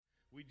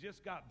We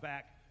just got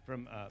back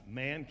from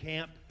man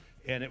camp,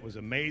 and it was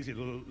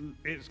amazing.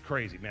 It was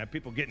crazy, man.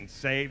 People getting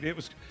saved. There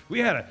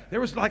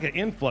was like an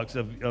influx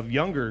of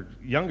younger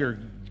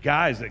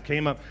guys that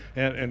came up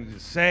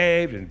and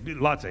saved, and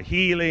lots of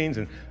healings,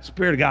 and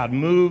Spirit of God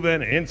moving,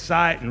 and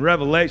insight and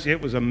revelation.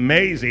 It was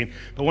amazing.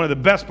 But one of the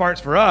best parts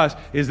for us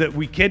is that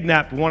we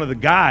kidnapped one of the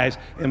guys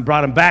and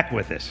brought him back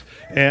with us.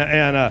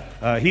 And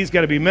he's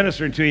going to be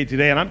ministering to you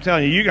today, and I'm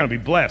telling you, you're going to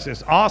be blessed.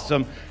 It's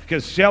awesome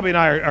because Shelby and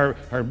I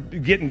are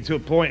getting to a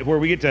point where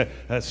we get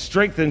to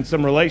strengthen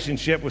some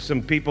relationship with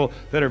some people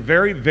that are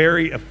very,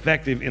 very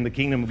effective in the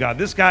kingdom of God.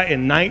 This guy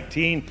in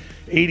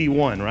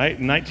 1981, right?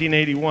 In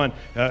 1981,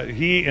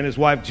 he and his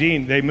wife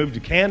Jean, they moved to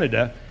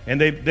Canada, and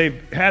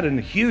they've had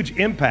a huge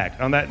impact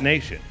on that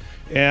nation.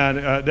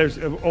 And there's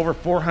over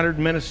 400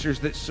 ministers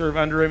that serve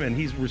under him, and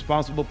he's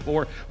responsible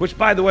for. Which,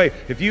 by the way,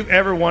 if you've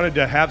ever wanted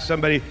to have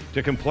somebody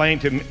to complain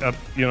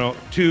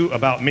to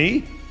about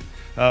me,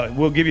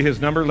 we'll give you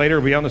his number later.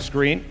 It'll be on the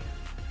screen,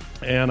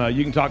 and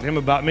you can talk to him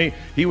about me.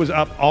 He was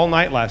up all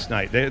night last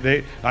night.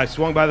 I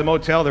swung by the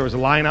motel. There was a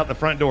line out the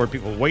front door,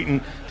 people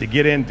waiting to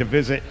get in to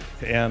visit.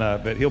 And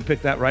but he'll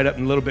pick that right up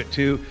in a little bit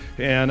too.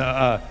 And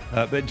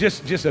but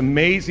just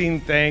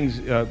amazing things.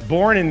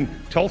 Born in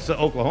Tulsa,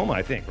 Oklahoma,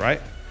 I think,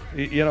 right?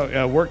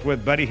 Worked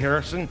with Buddy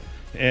Harrison,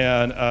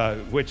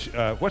 and which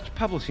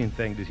publishing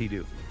thing did he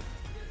do?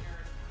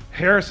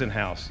 Harrison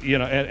House,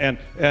 and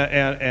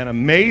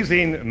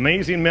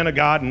amazing men of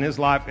God in his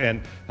life,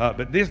 and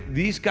but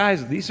these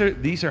guys,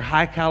 these are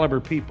high caliber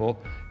people,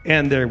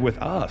 and they're with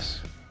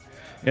us,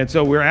 and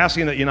so we're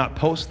asking that you not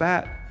post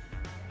that,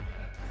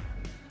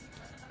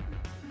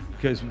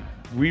 because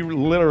we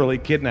literally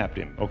kidnapped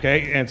him,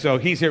 okay? And so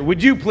he's here.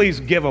 Would you please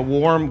give a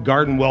warm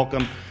garden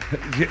welcome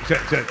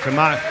to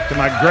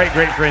my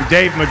great friend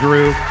Dave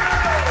McGrew,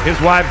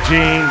 his wife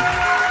Jean.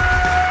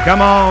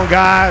 Come on,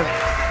 guys.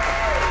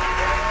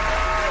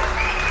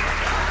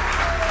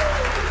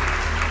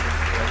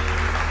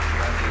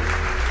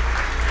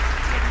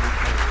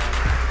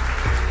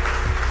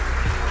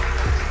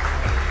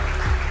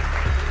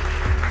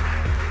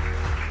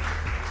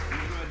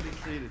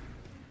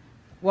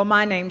 Well,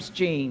 my name's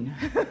Jean.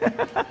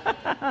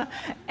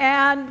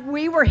 And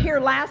we were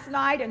here last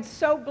night and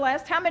so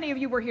blessed. How many of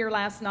you were here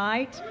last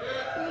night?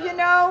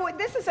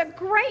 This is a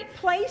great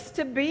place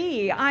to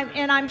be.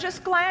 I'm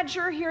just glad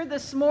you're here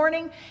this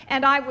morning.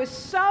 And I was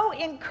so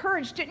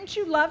encouraged. Didn't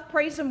you love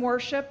praise and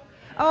worship?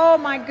 Oh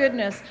my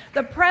goodness,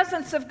 the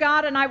presence of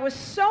God, and I was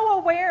so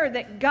aware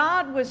that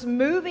God was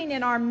moving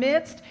in our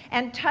midst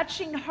and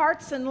touching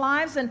hearts and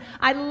lives, and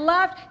I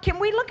loved, can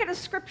we look at a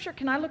scripture?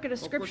 Can I look at a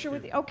scripture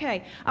with you?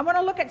 Okay, I want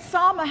to look at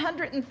Psalm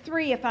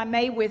 103, if I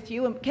may, with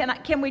you, and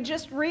can we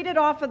just read it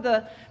off of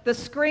the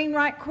screen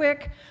right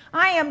quick?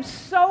 I am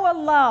so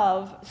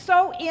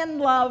in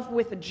love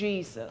with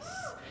Jesus,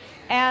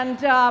 and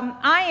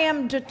I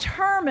am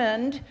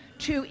determined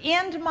to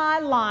end my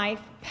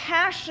life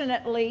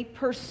passionately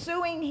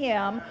pursuing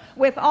Him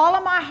with all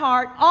of my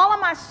heart, all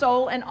of my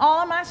soul, and all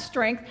of my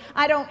strength.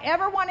 I don't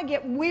ever want to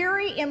get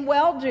weary in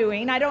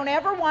well-doing. I don't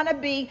ever want to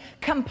be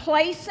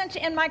complacent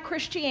in my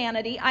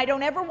Christianity. I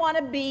don't ever want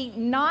to be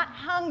not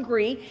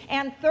hungry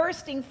and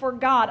thirsting for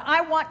God.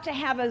 I want to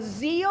have a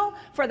zeal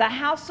for the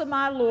house of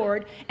my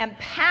Lord and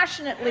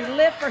passionately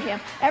live for Him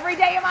every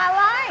day of my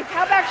life.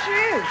 How about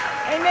you?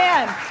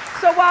 Amen.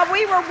 So while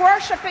we were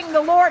worshiping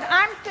the Lord,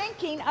 I'm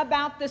thinking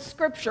about this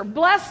scripture.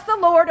 Bless the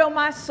Lord, O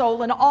my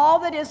soul, and all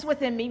that is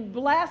within me.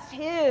 Bless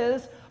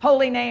His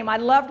holy name. I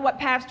loved what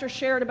Pastor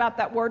shared about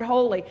that word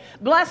holy.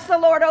 Bless the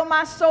Lord, O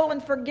my soul,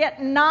 and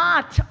forget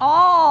not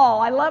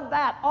all. I love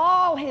that.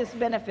 All His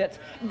benefits.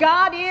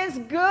 God is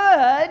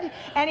good,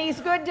 and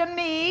He's good to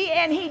me,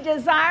 and He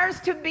desires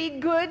to be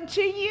good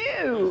to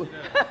you.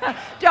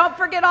 Don't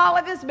forget all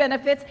of His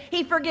benefits.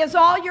 He forgives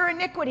all your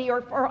iniquity,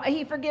 or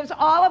He forgives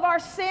all of our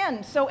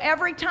sins. So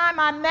every time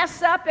I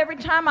mess up, every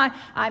time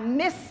I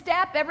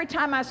misstep, every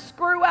time I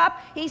screw up,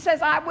 He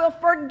says, I will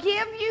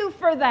forgive you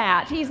for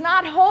that. He's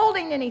not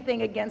holding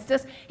anything against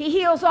us. He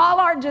heals all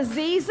our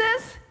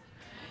diseases.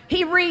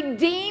 He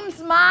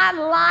redeems my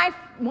life.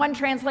 One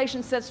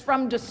translation says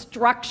from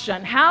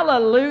destruction.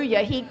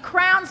 Hallelujah. He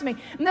crowns me.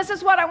 And this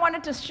is what I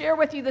wanted to share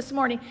with you this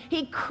morning.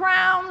 He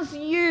crowns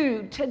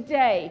you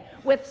today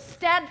with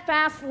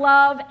steadfast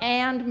love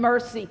and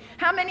mercy.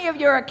 How many of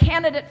you are a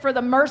candidate for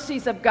the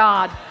mercies of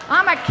God?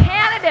 I'm a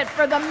candidate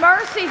for the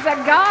mercies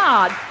of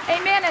God.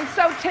 Amen. And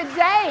so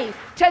today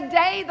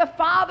the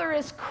Father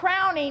is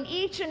crowning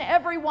each and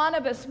every one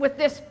of us with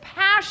this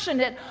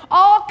passionate,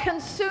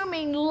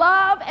 all-consuming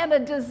love and a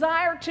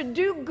desire to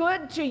do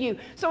good to you.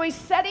 So He's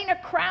setting a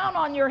crown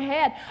on your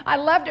head. I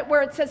loved it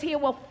where it says He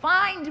will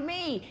find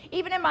me,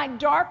 even in my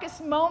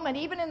darkest moment,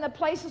 even in the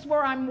places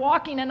where I'm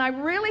walking. And I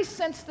really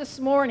sensed this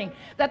morning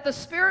that the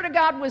Spirit of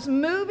God was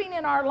moving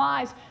in our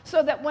lives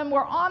so that when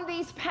we're on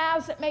these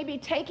paths that may be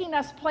taking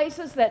us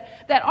places that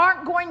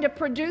aren't going to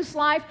produce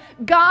life,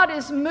 God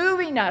is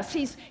moving us.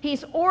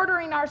 He's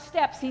ordering our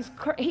steps.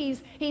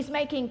 He's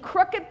making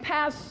crooked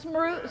paths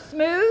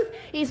smooth.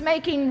 He's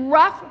making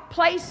rough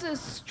places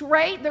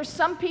straight. There's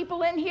some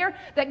people in here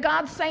that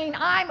God's saying,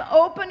 I'm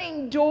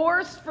opening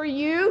doors for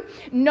you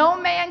no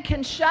man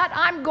can shut.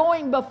 I'm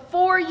going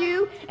before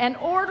you and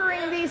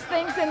ordering these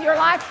things in your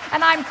life,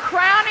 and I'm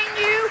crowning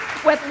you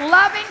with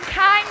loving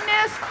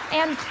kindness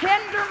and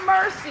tender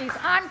mercies.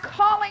 I'm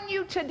calling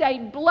you today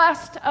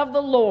blessed of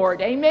the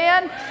Lord.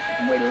 Amen.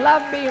 We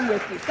love being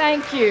with you.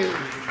 Thank you.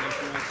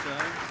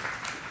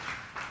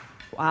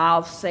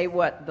 I'll say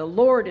what the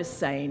Lord is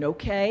saying,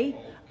 okay?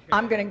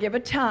 I'm going to give a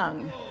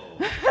tongue.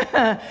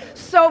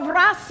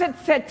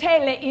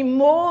 Sovrasetele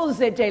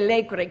imose de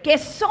legre, que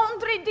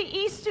sondre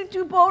de istu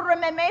tu bore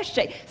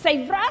memeshe,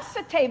 se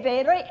vrasete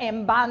vere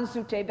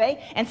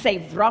embanzuteve, and se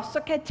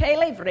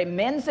vrosaketele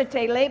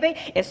vremenzete leve,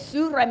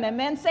 esure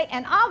memense,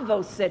 and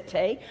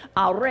avosete,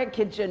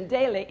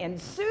 alrekigendele,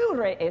 and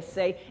sure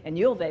esse, and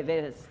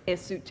yulve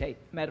esute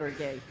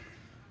merge.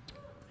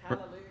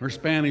 Her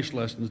Spanish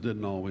lessons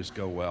didn't always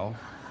go well.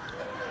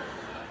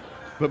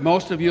 But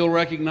most of you will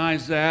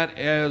recognize that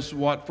as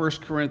what 1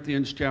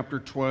 Corinthians chapter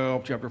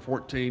 12, chapter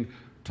 14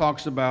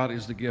 talks about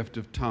is the gift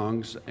of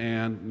tongues,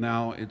 and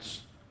now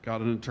it's got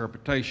an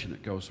interpretation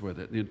that goes with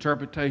it. The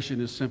interpretation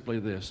is simply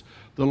this.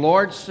 The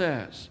Lord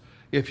says,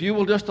 if you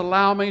will just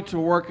allow me to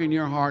work in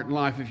your heart and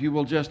life, if you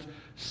will just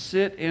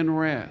sit and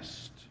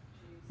rest,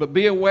 but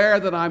be aware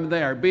that I'm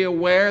there, be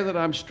aware that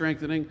I'm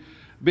strengthening,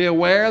 be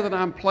aware that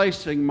I'm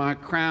placing my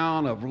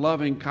crown of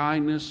loving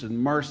kindness and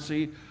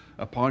mercy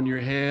upon your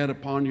head,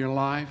 upon your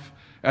life.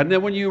 And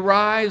then when you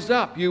rise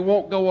up, you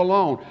won't go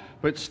alone.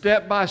 But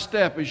step by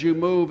step, as you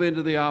move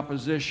into the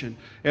opposition,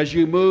 as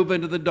you move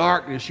into the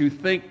darkness, you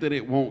think that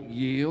it won't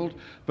yield.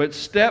 But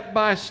step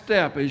by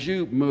step, as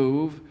you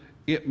move,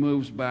 it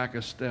moves back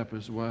a step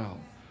as well.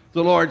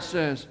 The Lord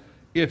says,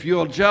 if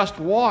you'll just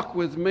walk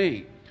with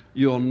me,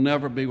 you'll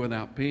never be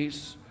without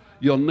peace.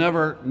 You'll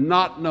never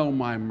not know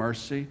my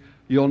mercy.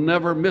 You'll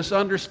never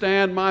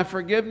misunderstand my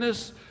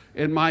forgiveness.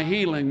 And my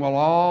healing will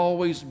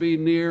always be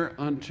near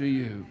unto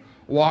you.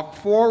 Walk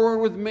forward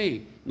with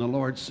me. And the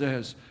Lord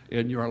says,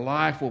 and your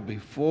life will be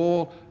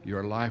full,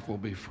 your life will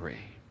be free.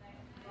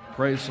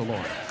 Praise the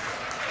Lord.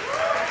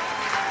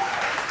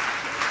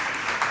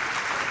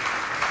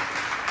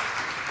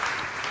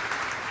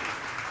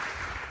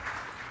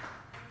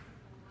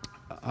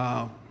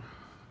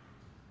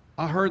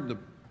 I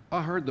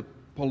heard the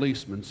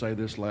policeman say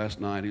this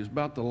last night. He was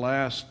about the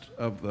last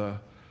of the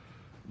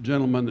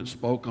gentlemen that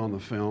spoke on the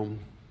film.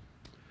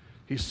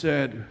 He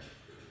said,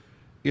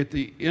 at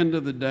the end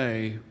of the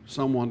day,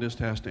 someone just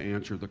has to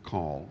answer the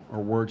call,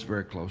 or words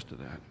very close to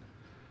that.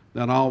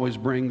 That always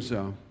brings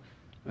a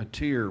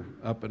tear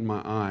up in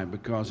my eye,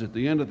 because at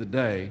the end of the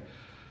day,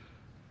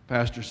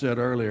 Pastor said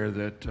earlier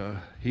that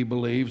he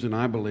believes, and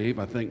I believe,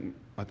 I think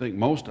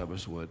most of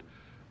us would,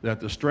 that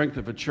the strength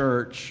of a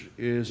church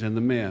is in the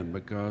men,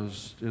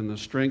 because in the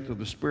strength of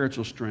the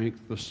spiritual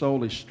strength, the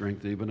soulish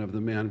strength even of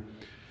the men,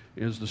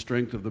 is the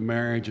strength of the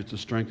marriage, it's the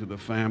strength of the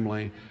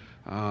family.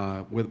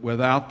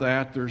 Without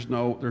that, there's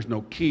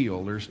no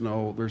keel, there's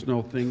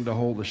no thing to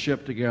hold the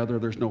ship together,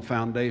 there's no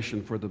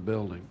foundation for the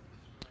building.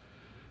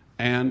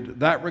 And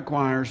that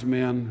requires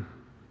men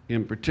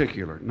in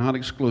particular, not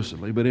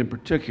exclusively, but in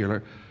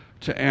particular,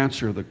 to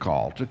answer the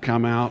call, to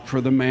come out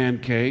for the man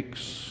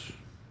cakes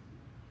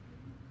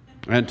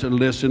and to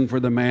listen for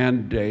the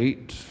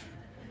mandate.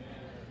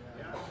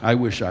 I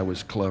wish I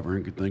was clever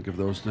and could think of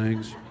those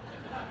things.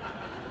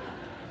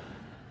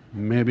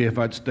 Maybe if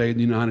I'd stayed in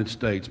the United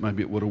States,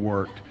 maybe it would have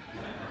worked.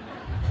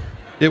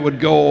 It would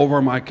go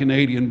over my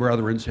Canadian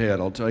brethren's head,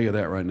 I'll tell you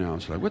that right now.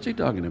 It's like, what's he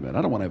talking about?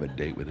 I don't want to have a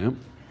date with him.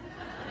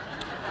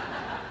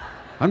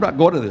 I'm not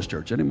going to this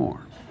church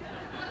anymore.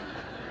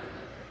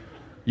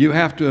 You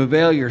have to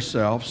avail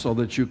yourself so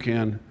that you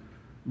can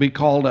be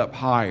called up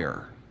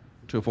higher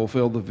to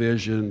fulfill the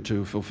vision,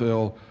 to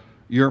fulfill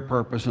your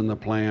purpose and the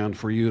plan,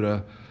 for you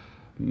to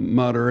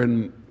mutter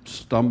and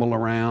stumble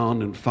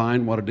around and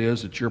find what it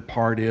is that your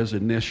part is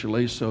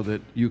initially, so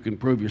that you can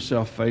prove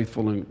yourself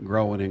faithful and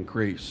grow and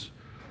increase,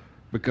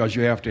 because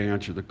you have to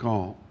answer the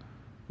call.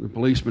 The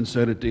policeman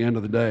said at the end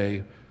of the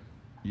day,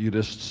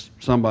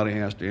 somebody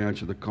has to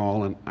answer the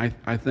call. And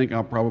I think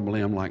I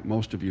probably am like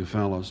most of you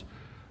fellows.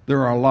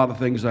 There are a lot of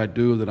things I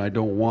do that I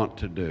don't want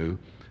to do,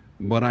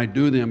 but I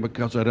do them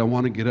because I don't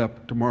want to get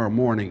up tomorrow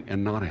morning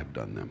and not have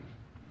done them.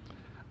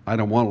 I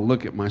don't want to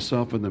look at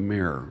myself in the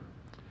mirror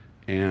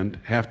and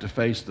have to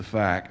face the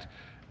fact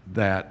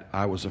that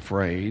I was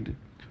afraid,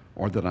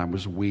 or that I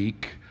was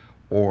weak,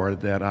 or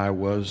that I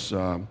was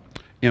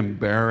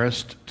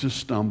embarrassed to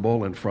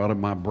stumble in front of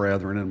my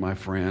brethren and my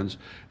friends.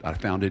 I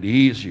found it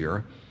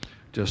easier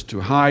just to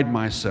hide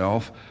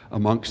myself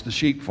amongst the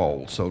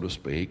sheepfold, so to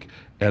speak,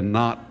 and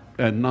not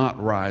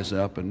rise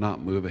up and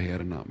not move ahead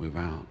and not move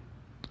out.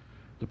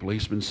 The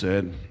policeman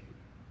said,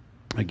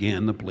 at the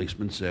end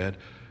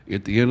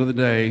of the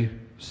day,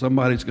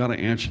 somebody's got to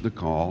answer the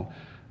call,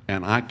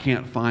 and I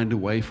can't find a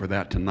way for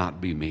that to not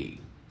be me.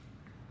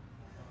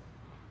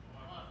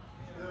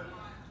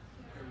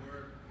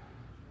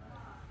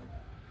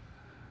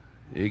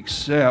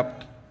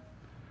 Except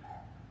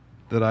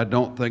that I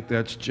don't think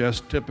that's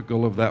just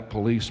typical of that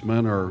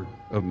policeman or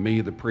of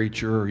me, the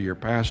preacher, or your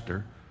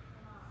pastor.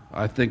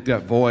 I think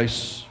that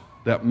voice,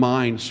 that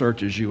mind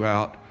searches you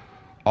out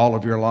all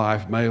of your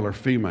life, male or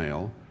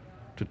female,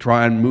 to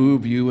try and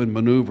move you and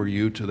maneuver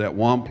you to that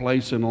one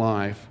place in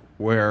life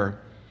where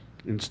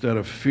instead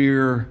of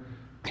fear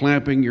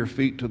clamping your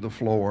feet to the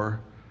floor,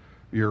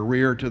 your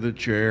rear to the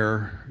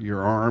chair,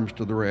 your arms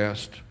to the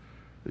rest,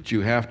 that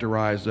you have to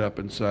rise up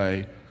and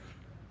say,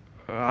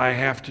 I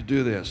have to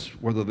do this,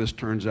 whether this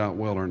turns out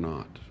well or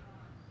not.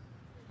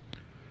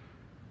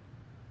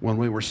 When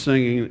we were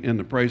singing in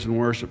the praise and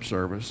worship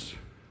service,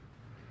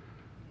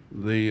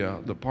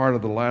 the part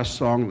of the last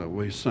song that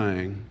we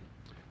sang,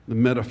 the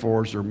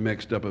metaphors are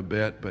mixed up a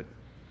bit, but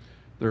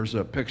there's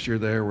a picture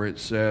there where it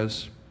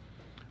says,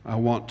 I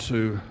want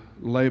to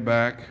lay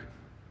back,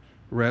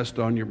 rest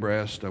on your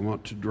breast. I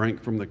want to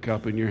drink from the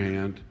cup in your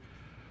hand.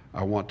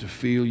 I want to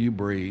feel you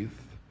breathe.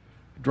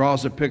 It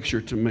draws a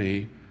picture to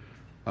me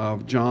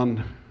of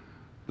John,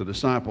 the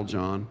disciple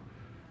John,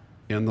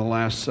 in the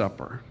Last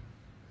Supper.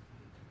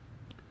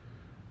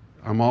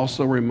 I'm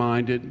also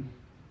reminded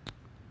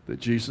that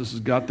Jesus has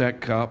got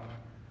that cup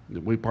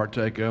that we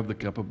partake of, the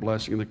cup of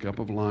blessing and the cup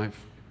of life.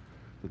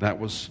 That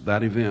was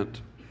that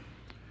event.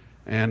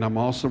 And I'm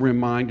also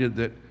reminded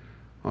that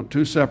on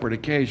two separate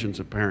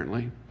occasions,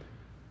 apparently,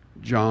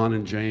 John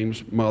and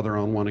James' mother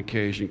on one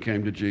occasion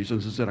came to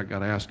Jesus and said, I got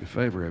to ask a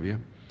favor of you.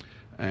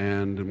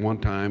 And one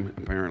time,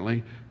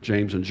 apparently,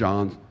 James and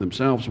John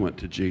themselves went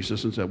to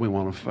Jesus and said, we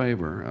want a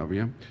favor of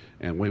you,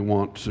 and we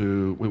want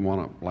to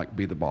like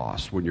be the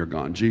boss when you're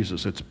gone.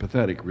 Jesus, it's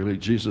pathetic, really.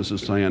 Jesus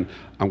is saying,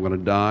 I'm going to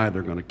die,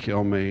 they're going to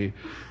kill me,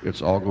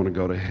 it's all going to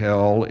go to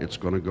hell, it's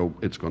going to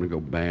go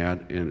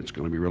bad, and it's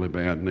going to be really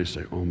bad. And they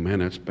say, oh man,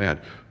 that's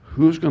bad.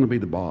 Who's going to be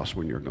the boss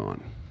when you're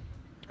gone?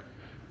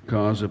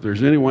 Because if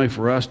there's any way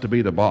for us to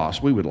be the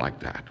boss, we would like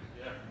that.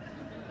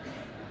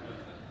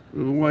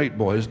 Wait,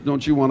 boys,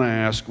 don't you want to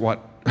ask what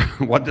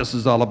this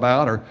is all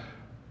about? Or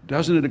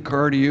doesn't it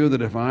occur to you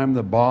that if I'm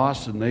the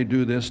boss and they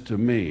do this to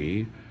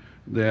me,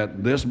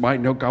 that this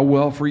might not go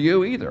well for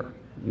you either?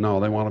 No,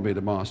 they want to be the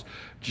boss.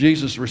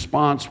 Jesus'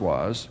 response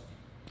was,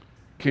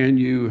 can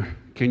you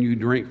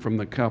drink from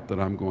the cup that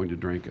I'm going to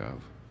drink of?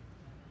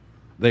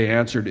 They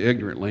answered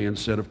ignorantly and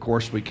said, of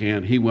course we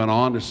can. He went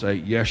on to say,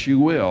 yes, you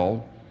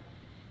will,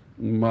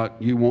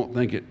 but you won't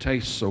think it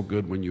tastes so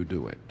good when you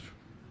do it.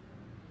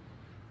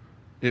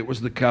 It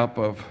was the cup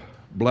of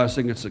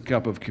blessing. It's the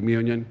cup of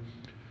communion.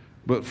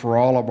 But for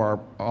all of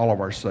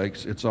our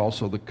sakes, it's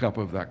also the cup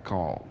of that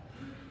call.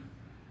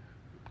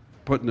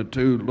 Putting the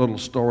two little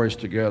stories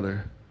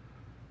together,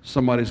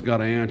 somebody's got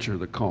to answer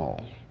the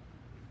call.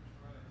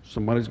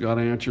 Somebody's got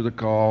to answer the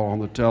call on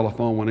the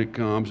telephone when it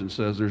comes and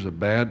says there's a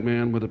bad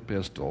man with a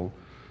pistol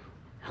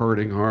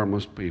hurting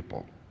harmless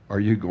people. Are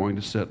you going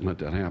to sit and let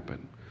that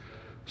happen?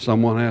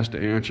 Someone has to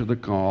answer the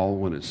call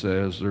when it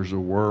says there's a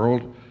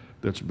world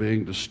that's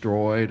being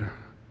destroyed,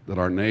 that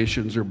our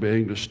nations are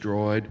being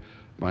destroyed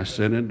by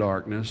sin and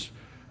darkness.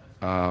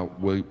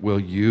 Will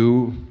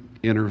you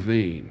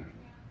intervene?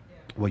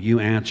 Will you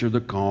answer the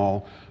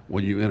call?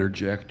 Will you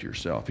interject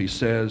yourself? He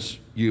says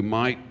you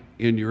might,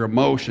 in your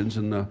emotions,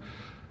 in the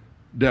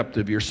depth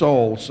of your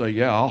soul, say,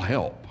 yeah, I'll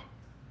help.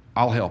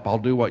 I'll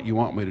do what you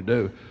want me to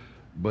do.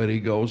 But he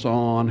goes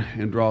on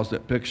and draws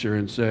that picture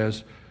and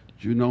says,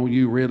 you know,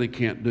 you really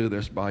can't do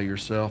this by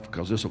yourself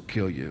because this will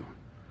kill you.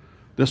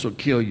 This will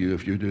kill you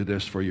if you do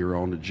this for your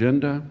own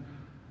agenda,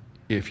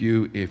 if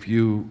you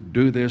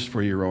do this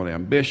for your own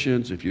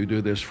ambitions, if you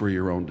do this for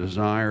your own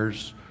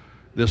desires.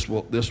 This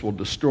will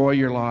destroy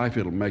your life.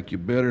 It'll make you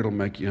bitter. It'll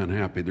make you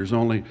unhappy. There's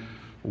only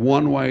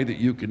one way that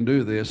you can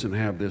do this and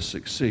have this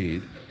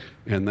succeed,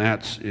 and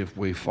that's if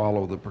we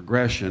follow the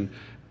progression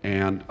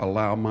and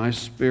allow my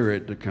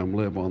Spirit to come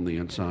live on the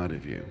inside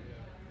of you,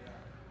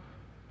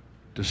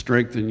 to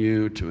strengthen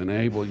you, to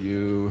enable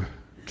you,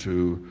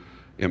 to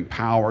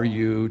empower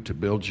you, to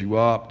build you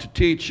up, to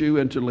teach you,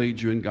 and to lead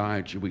you and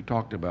guide you. We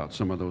talked about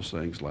some of those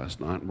things last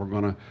night, and we're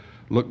going to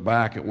look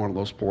back at one of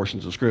those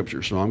portions of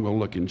Scripture. So I'm going to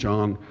look in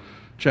John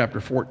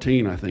chapter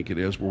 14, I think it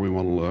is, where we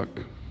want to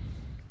look.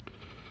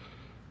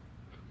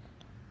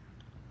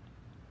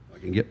 I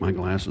can get my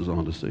glasses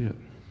on to see it.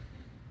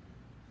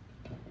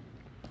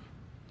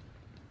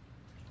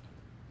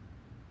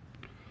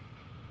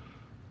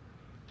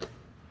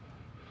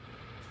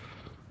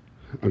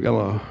 I've got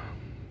a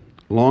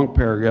long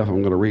paragraph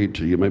I'm going to read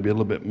to you, maybe a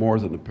little bit more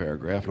than a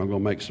paragraph, and I'm going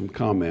to make some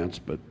comments,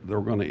 but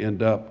they're going to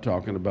end up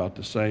talking about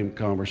the same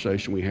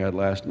conversation we had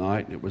last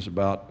night, and it was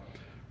about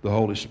the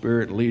Holy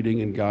Spirit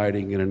leading and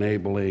guiding and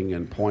enabling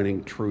and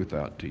pointing truth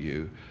out to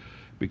you.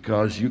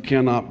 because you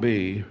cannot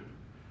be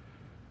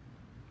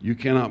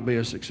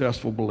a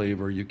successful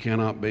believer. You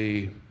cannot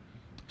be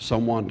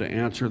someone to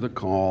answer the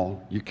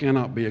call. You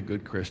cannot be a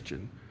good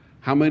Christian.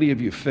 How many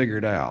of you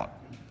figured out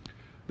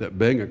that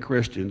being a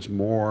Christian is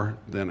more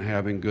than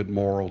having good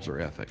morals or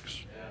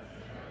ethics?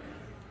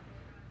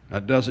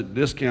 That doesn't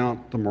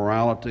discount the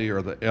morality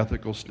or the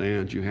ethical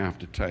stands you have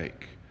to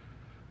take.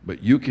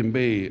 But you can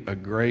be a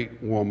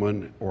great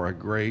woman or a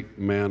great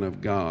man of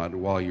God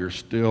while you're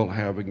still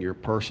having your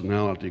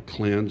personality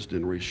cleansed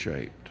and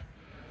reshaped.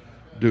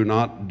 Do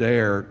not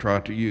dare try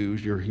to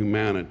use your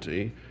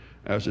humanity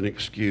as an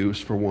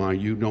excuse for why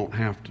you don't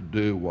have to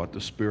do what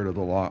the Spirit of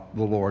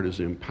the Lord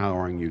is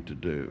empowering you to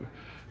do.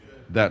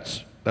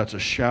 That's a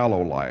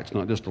shallow lie. It's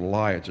not just a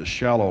lie, it's a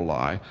shallow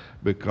lie,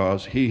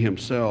 because He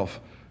Himself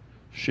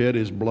shed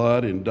His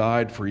blood and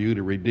died for you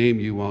to redeem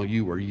you while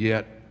you were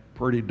yet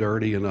pretty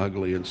dirty and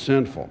ugly and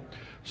sinful.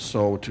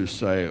 So to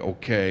say,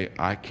 okay,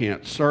 I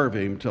can't serve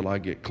Him till I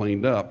get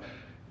cleaned up,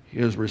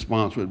 His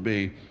response would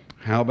be,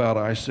 how about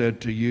I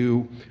said to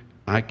you,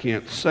 I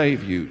can't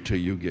save you till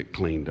you get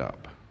cleaned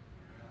up?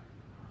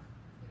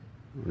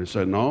 And he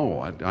said,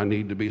 no, I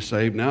need to be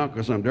saved now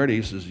because I'm dirty.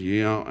 He says,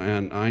 yeah,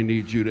 and I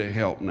need you to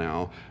help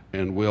now,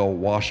 and we'll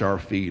wash our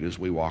feet as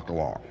we walk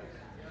along.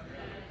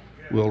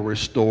 We'll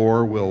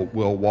restore, we'll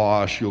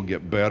wash, you'll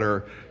get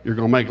better. You're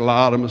going to make a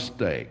lot of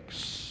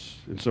mistakes.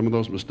 And some of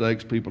those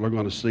mistakes people are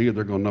going to see,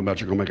 they're going to know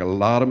about. You're going to make a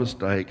lot of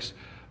mistakes,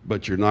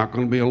 but you're not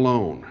going to be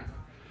alone.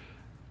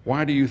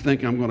 Why do you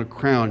think I'm going to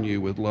crown you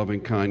with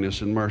loving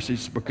kindness and mercy?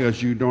 It's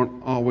because you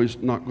don't always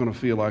not going to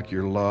feel like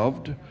you're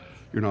loved.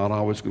 You're not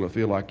always going to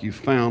feel like you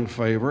found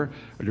favor,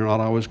 and you're not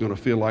always going to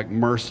feel like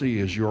mercy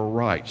is your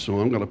right. So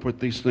I'm going to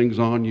put these things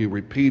on you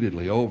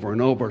repeatedly over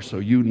and over so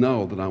you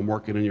know that I'm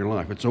working in your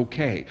life. It's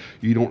okay.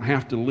 You don't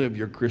have to live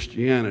your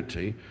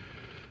Christianity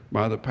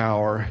by the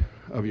power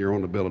of your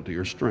own ability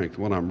or strength.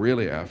 What I'm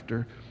really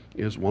after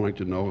is wanting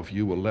to know if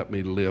you will let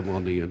me live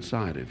on the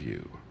inside of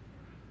you.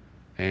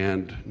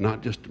 And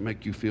not just to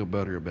make you feel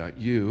better about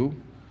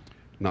you,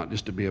 not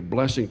just to be a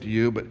blessing to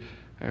you, but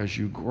as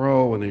you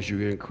grow and as you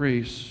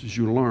increase, as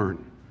you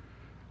learn,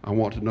 I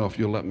want to know if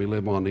you'll let me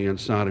live on the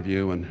inside of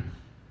you and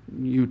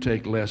you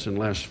take less and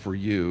less for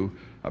you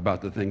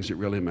about the things that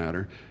really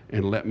matter,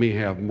 and let me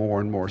have more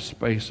and more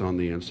space on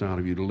the inside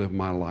of you to live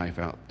my life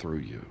out through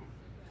you.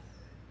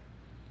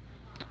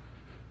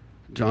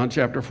 John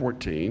chapter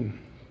 14.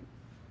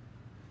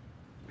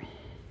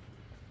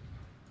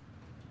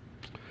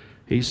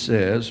 He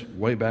says,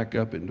 way back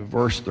up into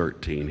verse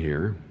 13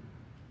 here,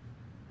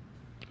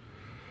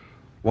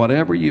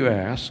 whatever you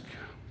ask,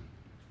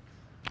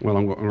 well,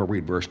 I'm going to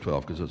read verse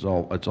 12 because it's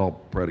all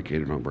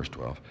predicated on verse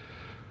 12.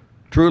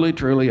 Truly,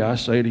 truly, I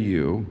say to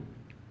you,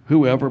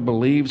 whoever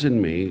believes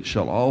in me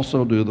shall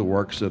also do the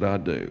works that I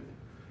do.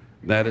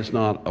 That is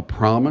not a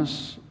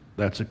promise,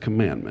 that's a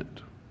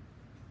commandment.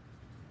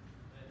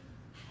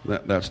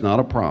 That's not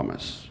a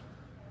promise,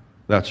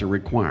 that's a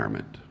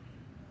requirement.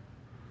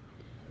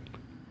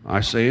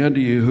 I say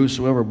unto you,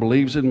 whosoever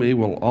believes in me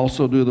will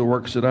also do the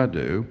works that I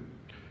do,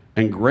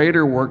 and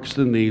greater works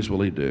than these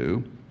will he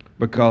do,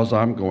 because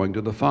I'm going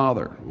to the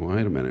Father.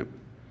 Wait a minute.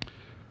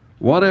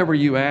 Whatever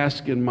you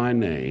ask in my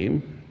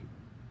name,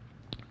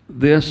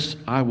 this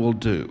I will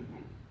do.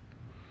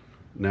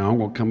 Now I'm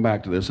going to come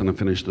back to this and I'll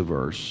finish the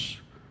verse.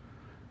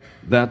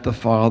 That the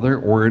Father,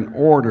 or in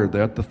order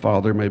that the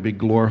Father may be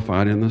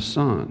glorified in the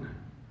Son.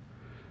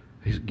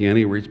 Again,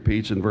 he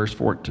repeats in verse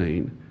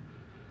 14.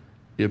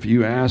 If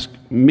you ask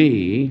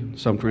me,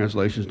 some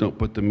translations don't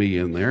put the me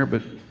in there,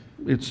 but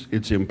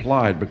it's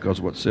implied because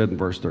of what's said in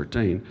verse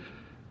 13.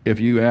 If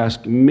you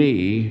ask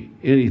me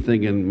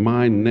anything in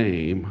my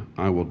name,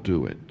 I will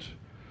do it.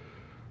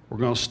 We're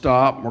going to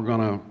stop. We're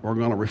going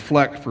to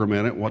reflect for a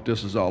minute what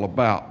this is all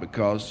about,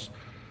 because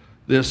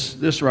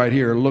this right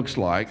here looks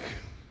like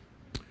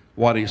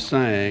what he's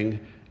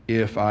saying.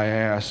 If I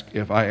ask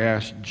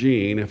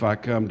Gene, if I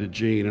come to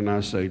Gene and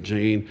I say,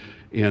 Gene,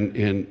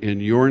 in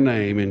your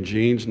name, in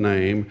Gene's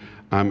name,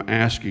 I'm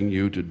asking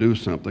you to do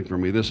something for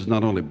me. This is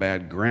not only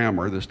bad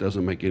grammar, this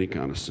doesn't make any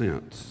kind of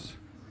sense.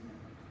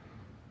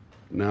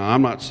 Now,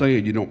 I'm not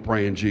saying you don't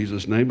pray in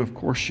Jesus' name. Of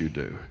course you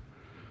do.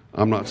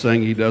 I'm not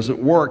saying he doesn't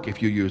work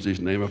if you use his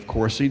name. Of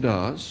course he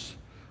does.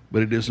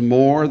 But it is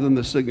more than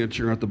the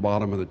signature at the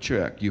bottom of the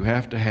check. You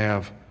have to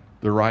have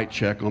the right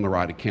check on the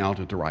right account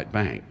at the right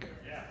bank.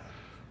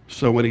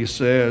 So when he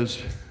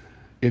says,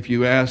 if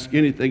you ask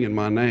anything in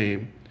my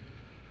name,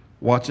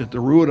 what's at the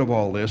root of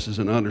all this is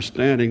an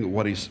understanding of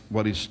what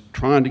he's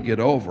trying to get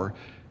over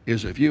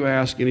is if you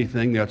ask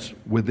anything that's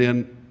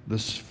within the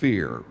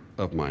sphere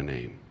of my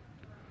name,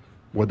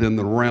 within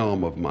the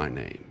realm of my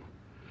name.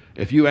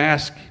 If you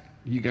ask,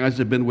 you guys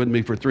have been with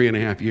me for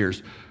 3.5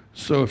 years,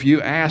 so if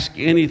you ask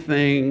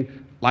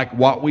anything like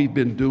what we've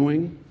been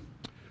doing,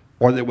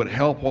 or that would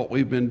help what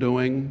we've been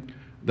doing,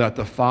 that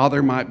the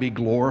Father might be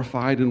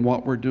glorified in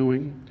what we're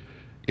doing,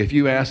 if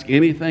you ask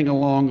anything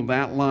along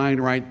that line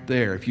right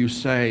there, if you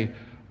say,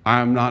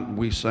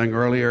 we sang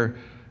earlier,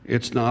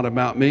 It's not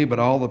about me, but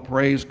all the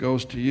praise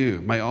goes to you.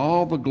 May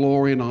all the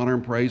glory and honor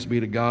and praise be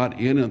to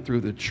God in and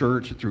through the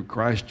church and through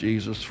Christ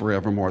Jesus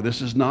forevermore.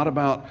 This is not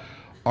about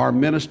our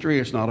ministry.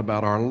 It's not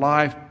about our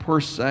life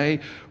per se.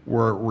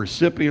 We're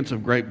recipients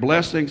of great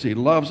blessings. He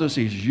loves us.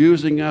 He's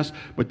using us.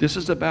 But this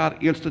is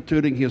about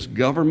instituting His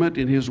government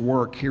and His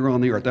work here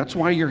on the earth. That's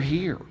why you're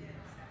here.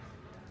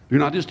 You're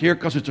not just here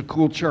because it's a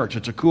cool church.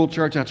 It's a cool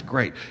church, that's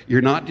great.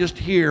 You're not just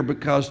here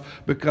because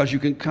you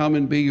can come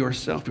and be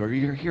yourself.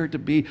 You're here to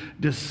be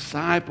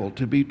discipled,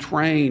 to be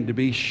trained, to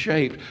be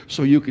shaped,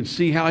 so you can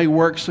see how He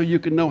works, so you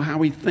can know how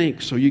He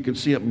thinks, so you can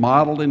see it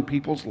modeled in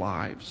people's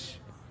lives,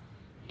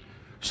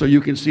 so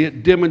you can see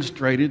it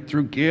demonstrated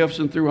through gifts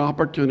and through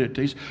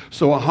opportunities,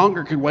 so a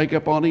hunger could wake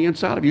up on the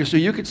inside of you, so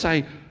you could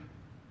say,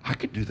 I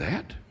could do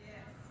that.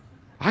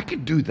 I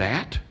could do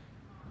that.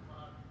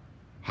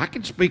 I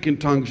can speak in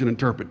tongues and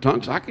interpret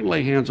tongues. I can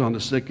lay hands on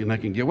the sick and they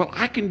can get well.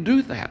 I can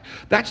do that.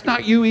 That's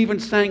not you even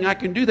saying I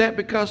can do that,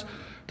 because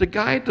the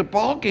guy at the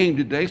ball game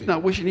today is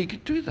not wishing he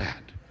could do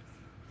that.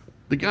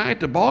 The guy at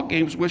the ball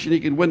game is wishing he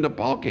could win the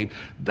ball game.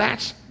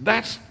 That's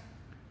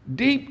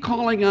deep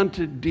calling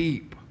unto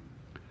deep.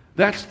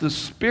 That's the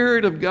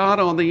Spirit of God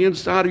on the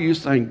inside of you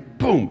saying,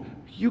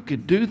 boom, you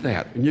could do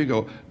that. And you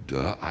go,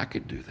 duh, I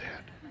could do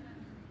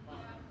that.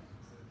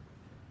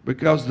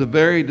 Because the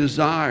very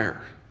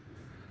desire,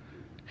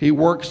 He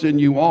works in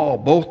you all,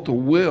 both to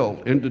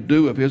will and to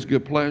do of His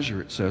good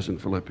pleasure, it says in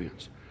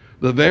Philippians.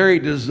 The very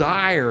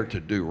desire to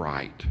do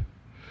right.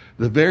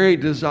 The very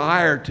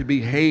desire to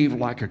behave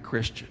like a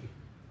Christian.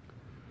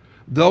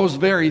 Those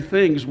very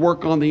things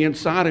work on the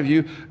inside of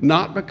you,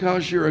 not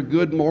because you're a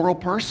good moral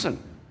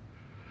person.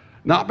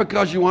 Not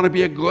because you want to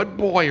be a good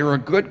boy or a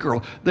good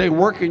girl. They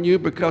work in you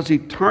because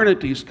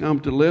eternity's come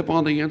to live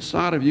on the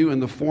inside of you in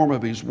the form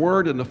of His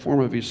Word, in the form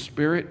of His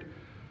Spirit,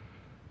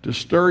 to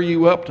stir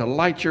you up, to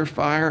light your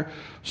fire,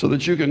 so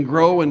that you can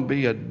grow and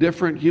be a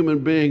different human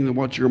being than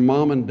what your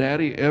mom and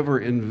daddy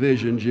ever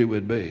envisioned you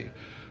would be.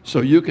 So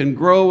you can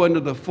grow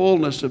into the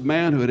fullness of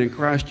manhood in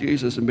Christ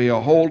Jesus and be a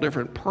whole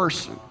different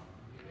person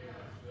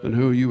than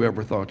who you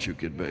ever thought you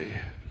could be.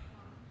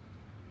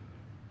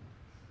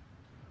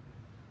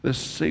 This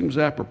seems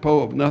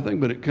apropos of nothing,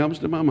 but it comes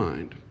to my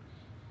mind.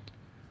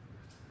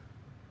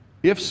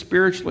 If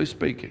spiritually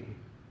speaking,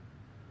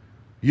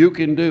 you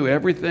can do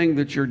everything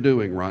that you're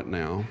doing right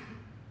now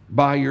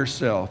by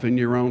yourself in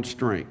your own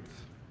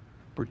strength,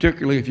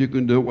 particularly if you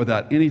can do it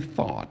without any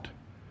thought,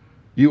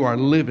 you are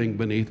living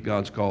beneath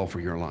God's call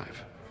for your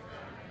life.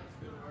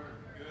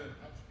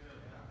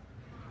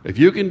 If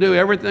you can do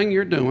everything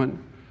you're doing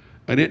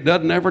and it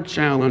doesn't ever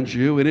challenge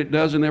you and it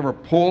doesn't ever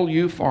pull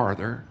you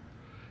farther,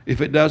 if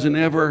it doesn't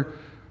ever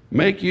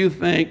make you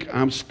think,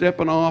 I'm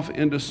stepping off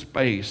into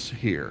space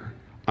here,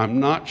 I'm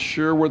not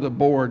sure where the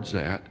board's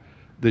at,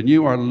 then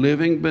you are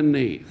living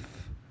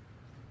beneath.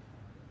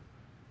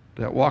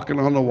 That walking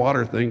on the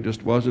water thing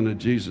just wasn't a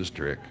Jesus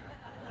trick.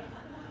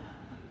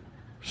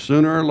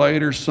 Sooner or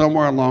later,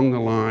 somewhere along the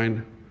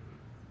line,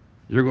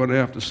 you're going to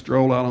have to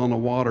stroll out on the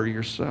water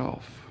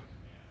yourself.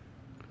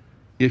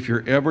 If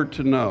you're ever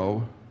to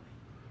know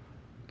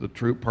the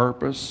true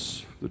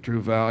purpose, the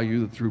true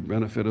value, the true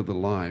benefit of the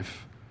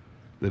life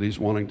that He's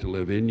wanting to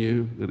live in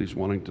you, that He's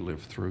wanting to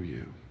live through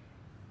you.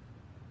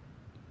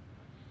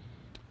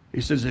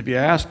 He says, if you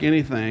ask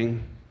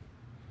anything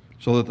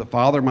so that the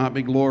Father might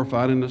be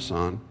glorified in the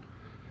Son,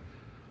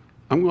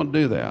 I'm going to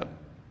do that.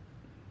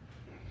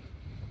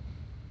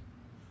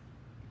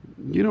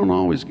 You don't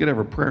always get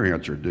every prayer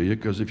answered, do you?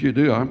 Because if you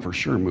do, I'm for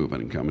sure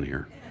moving and coming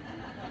here.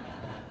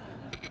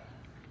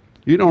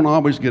 You don't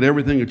always get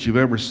everything that you've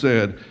ever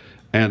said,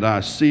 and I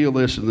seal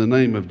this in the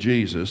name of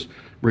Jesus,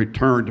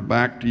 returned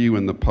back to you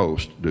in the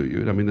post, do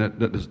you? I mean,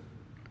 that is,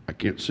 I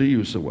can't see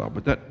you so well,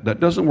 but that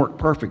doesn't work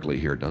perfectly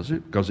here, does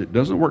it? Because it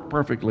doesn't work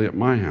perfectly at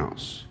my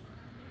house.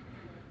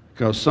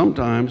 Because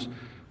sometimes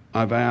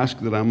I've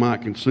asked that I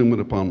might consume it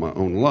upon my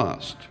own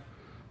lust.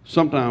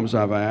 Sometimes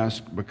I've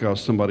asked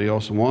because somebody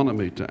else wanted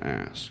me to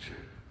ask.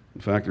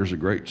 In fact, there's a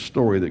great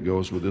story that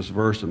goes with this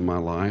verse in my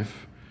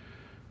life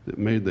that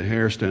made the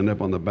hair stand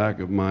up on the back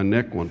of my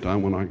neck one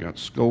time when I got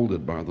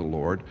scolded by the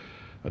Lord.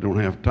 I don't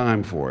have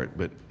time for it,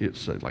 but it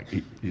said, like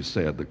he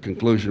said, the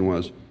conclusion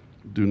was,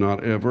 do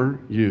not ever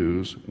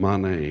use my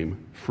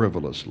name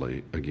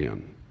frivolously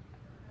again.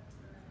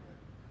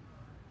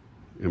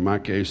 In my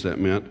case, that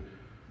meant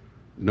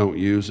don't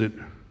use it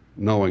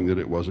knowing that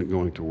it wasn't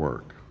going to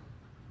work.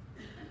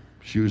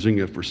 Just using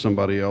it for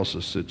somebody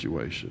else's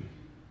situation.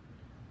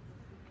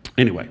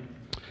 Anyway,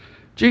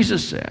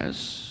 Jesus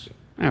says,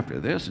 after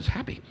this, is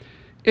happy.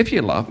 If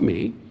you love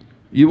me,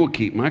 you will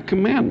keep my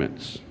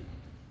commandments.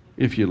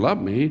 If you love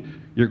me,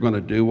 you're going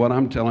to do what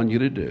I'm telling you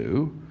to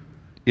do.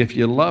 If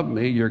you love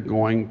me, you're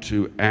going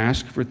to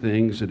ask for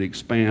things that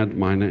expand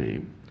my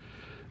name.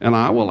 And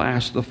I will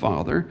ask the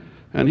Father,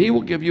 and He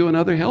will give you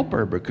another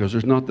helper, because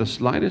there's not the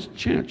slightest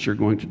chance you're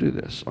going to do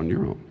this on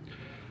your own.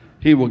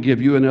 He will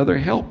give you another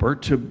helper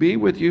to be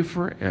with you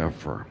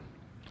forever.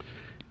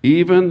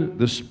 Even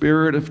the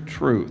Spirit of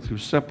truth, who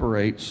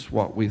separates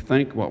what we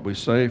think, what we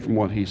say, from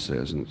what He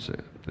says and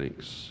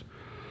thinks,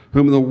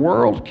 whom the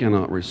world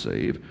cannot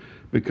receive,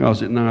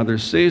 because it neither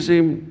sees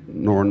him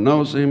nor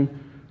knows him.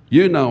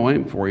 You know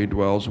him, for he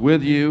dwells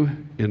with you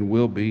and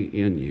will be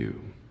in you.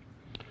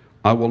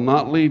 I will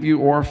not leave you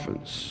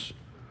orphans.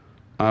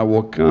 I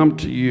will come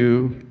to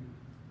you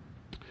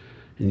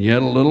in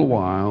yet a little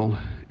while,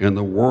 and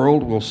the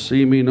world will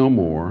see me no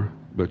more,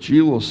 but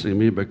you will see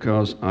me,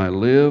 because I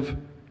live,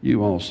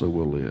 you also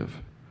will live.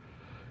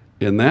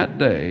 In that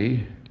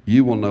day,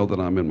 you will know that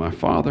I'm in my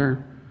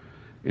Father,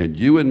 and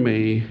you in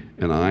me,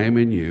 and I am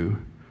in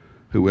you.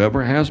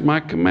 Whoever has my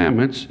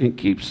commandments and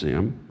keeps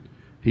them,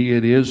 he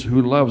it is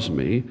who loves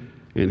me,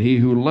 and he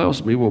who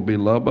loves me will be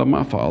loved by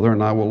my Father,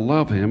 and I will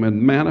love him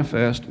and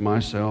manifest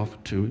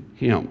myself to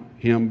him.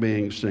 Him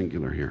being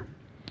singular here.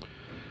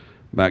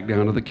 Back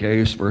down to the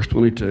case, verse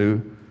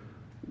 22.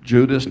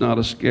 Judas, not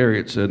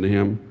Iscariot, said to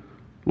him,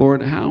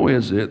 Lord, how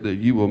is it that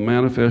you will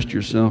manifest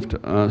yourself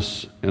to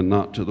us and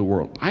not to the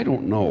world? I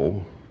don't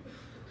know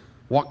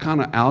what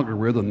kind of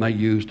algorithm they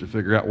used to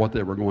figure out what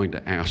they were going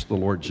to ask the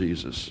Lord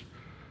Jesus.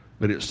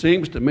 But it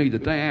seems to me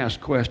that they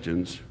asked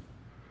questions.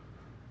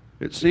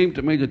 It seemed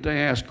to me that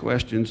they asked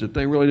questions that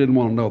they really didn't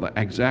want to know the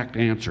exact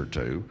answer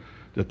to,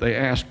 that they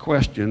asked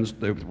questions,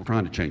 they were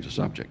trying to change the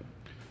subject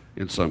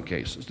in some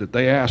cases, that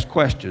they asked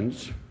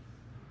questions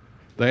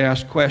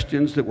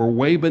that were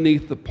way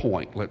beneath the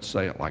point, let's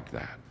say it like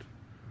that.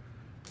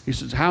 He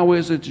says, how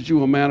is it that you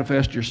will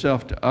manifest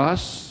yourself to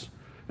us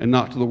and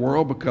not to the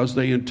world? Because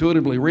they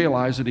intuitively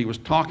realized that he was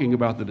talking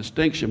about the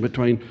distinction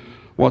between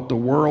what the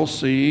world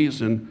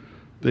sees and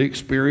the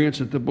experience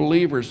that the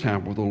believers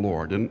have with the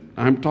Lord. And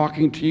I'm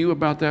talking to you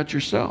about that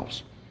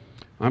yourselves.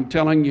 I'm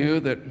telling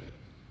you that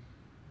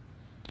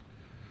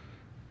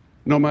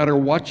no matter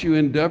what you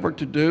endeavor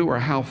to do or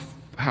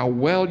how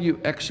well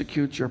you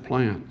execute your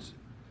plans,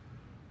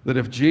 that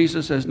if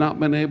Jesus has not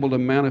been able to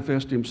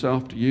manifest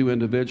himself to you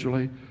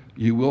individually,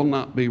 you will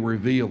not be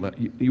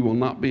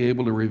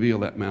able to reveal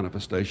that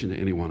manifestation to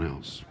anyone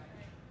else.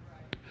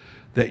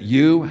 That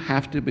you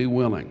have to be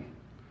willing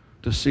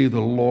to see the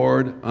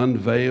Lord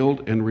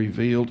unveiled and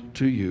revealed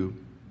to you,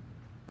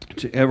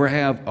 to ever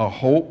have a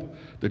hope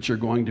that you're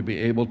going to be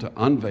able to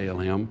unveil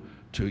him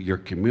to your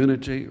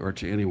community or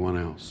to anyone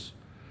else.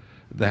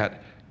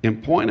 That,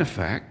 in point of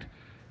fact,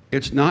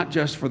 it's not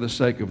just for the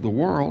sake of the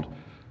world,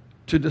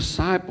 to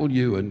disciple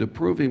you and to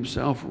prove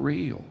himself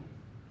real.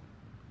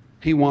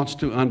 He wants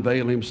to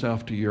unveil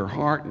himself to your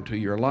heart and to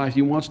your life.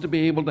 He wants to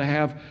be able to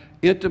have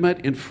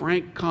intimate and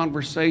frank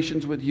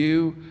conversations with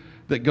you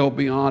that go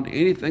beyond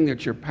anything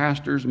that your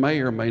pastors may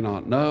or may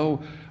not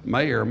know,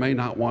 may or may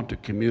not want to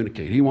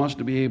communicate. He wants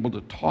to be able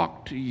to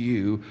talk to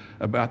you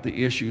about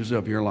the issues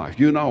of your life.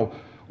 You know,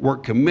 we're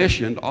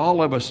commissioned,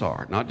 all of us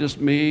are, not just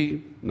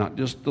me, not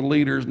just the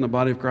leaders in the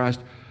body of Christ,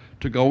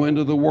 to go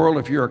into the world.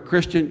 If you're a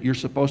Christian, you're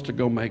supposed to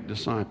go make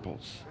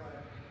disciples.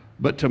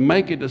 But to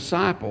make a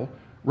disciple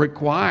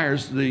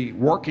requires the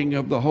working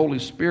of the Holy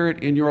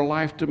Spirit in your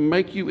life to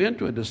make you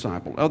into a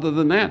disciple. Other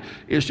than that,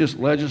 it's just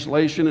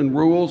legislation and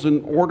rules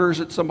and orders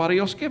that somebody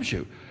else gives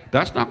you.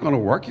 That's not going to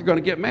work. You're going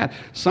to get mad.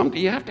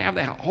 You have to have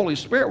the Holy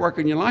Spirit work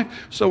in your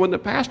life. So when the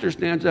pastor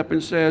stands up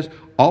and says,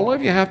 all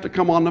of you have to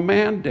come on the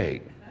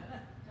mandate,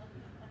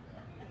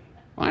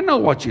 I know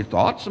what you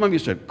thought. Some of you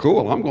said,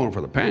 cool, I'm going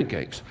for the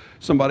pancakes.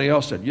 Somebody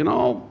else said, you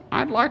know,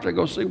 I'd like to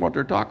go see what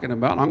they're talking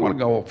about. I'm going to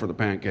go for the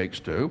pancakes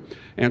too.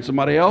 And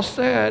somebody else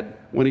said,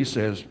 when he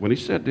said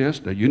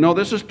this, now you know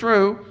this is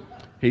true.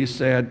 He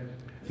said,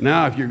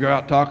 now if you go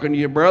out talking to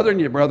your brother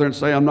and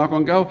say, I'm not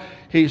going to go,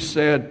 he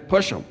said,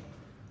 push them.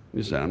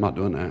 He said, I'm not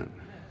doing that.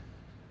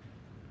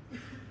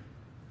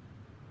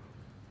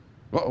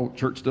 Uh-oh,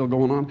 church still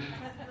going on?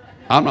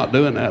 I'm not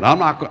doing that. I'm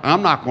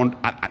not going.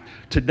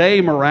 Today,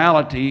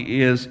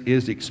 morality is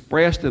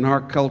expressed in our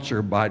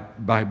culture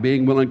by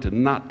being willing to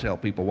not tell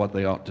people what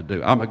they ought to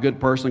do. I'm a good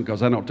person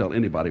because I don't tell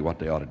anybody what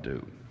they ought to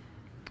do.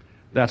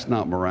 That's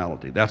not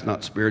morality. That's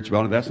not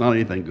spirituality. That's not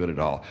anything good at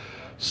all.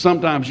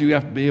 Sometimes you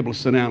have to be able to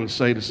sit down and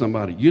say to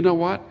somebody, you know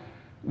what?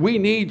 We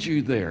need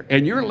you there,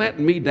 and you're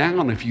letting me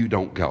down if you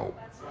don't go.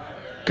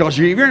 Because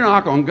if you're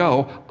not going to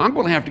go, I'm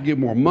going to have to give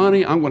more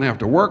money. I'm going to have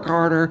to work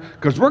harder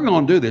because we're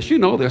going to do this. You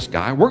know this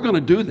guy. We're going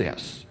to do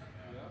this.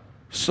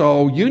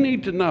 So you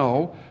need to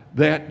know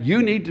that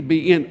you need to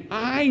be in.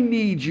 I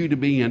need you to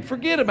be in.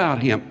 Forget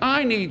about him.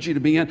 I need you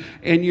to be in.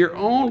 And your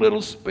own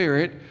little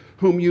spirit,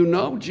 whom you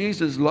know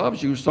Jesus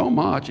loves you so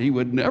much, he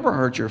would never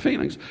hurt your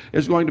feelings,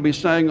 is going to be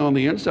saying on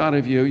the inside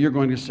of you, you're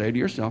going to say to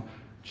yourself,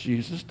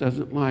 Jesus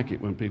doesn't like it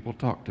when people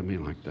talk to me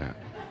like that.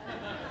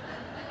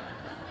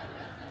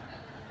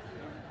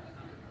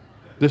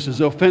 This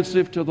is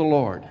offensive to the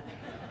Lord.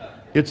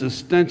 It's a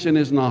stench in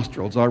his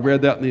nostrils. I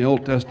read that in the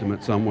Old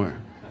Testament somewhere.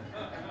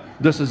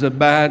 This is a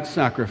bad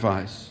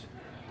sacrifice.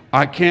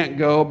 I can't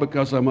go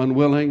because I'm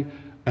unwilling,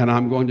 and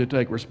I'm going to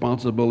take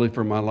responsibility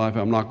for my life.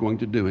 I'm not going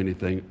to do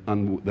anything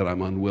that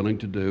I'm unwilling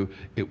to do.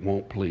 It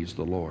won't please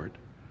the Lord.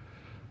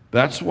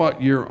 That's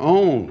what your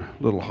own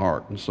little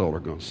heart and soul are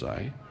going to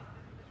say.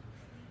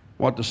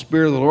 What the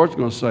Spirit of the Lord is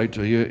going to say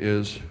to you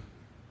is,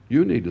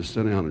 you need to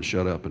sit down and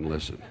shut up and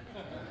listen.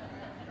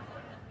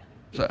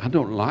 Say, I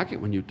don't like it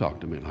when you talk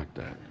to me like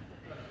that.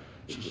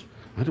 Says,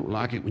 I don't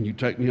like it when you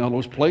take me all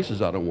those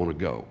places I don't want to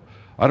go.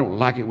 I don't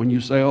like it when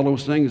you say all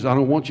those things I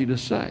don't want you to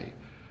say.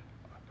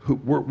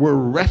 We're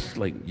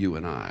wrestling, you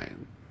and I,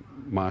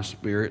 my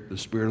spirit, the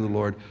Spirit of the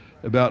Lord,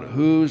 about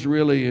who's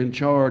really in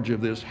charge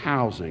of this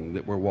housing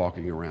that we're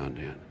walking around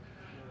in.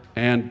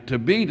 And to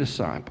be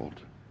discipled,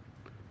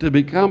 to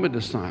become a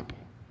disciple,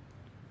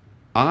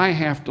 I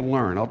have to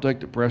learn. I'll take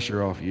the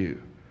pressure off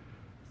you.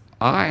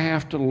 I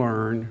have to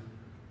learn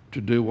to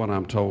do what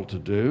I'm told to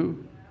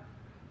do.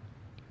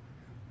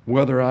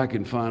 Whether I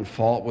can find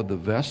fault with the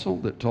vessel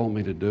that told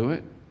me to do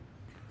it,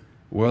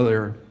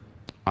 whether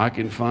I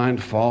can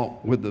find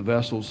fault with the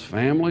vessel's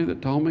family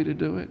that told me to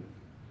do it,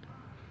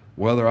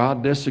 whether I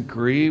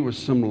disagree with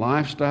some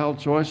lifestyle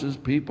choices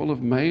people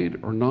have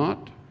made or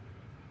not,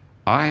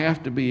 I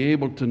have to be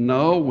able to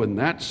know when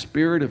that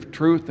Spirit of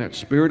truth, that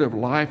Spirit of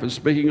life is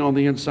speaking on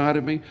the inside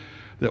of me,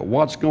 that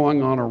what's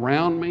going on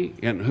around me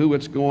and who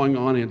it's going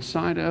on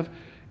inside of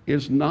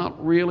is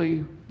not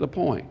really the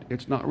point.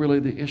 It's not really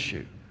the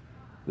issue.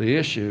 The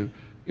issue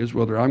is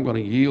whether I'm going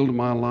to yield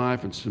my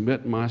life and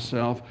submit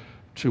myself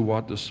to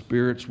what the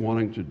Spirit's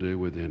wanting to do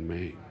within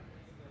me.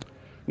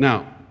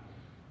 Now,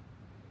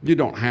 you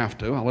don't have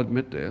to, I'll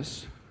admit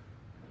this,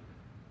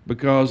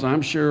 because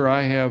I'm sure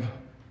I have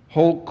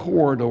whole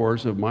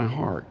corridors of my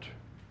heart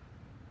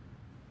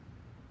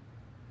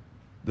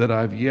that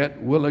I've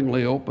yet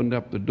willingly opened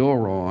up the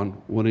door on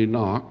when He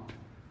knocked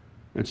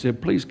and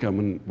said, please come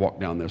and walk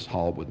down this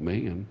hall with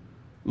me and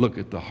look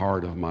at the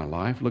heart of my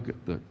life, look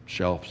at the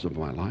shelves of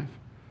my life.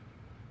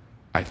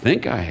 I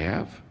think I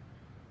have,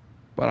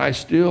 but I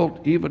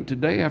still, even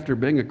today after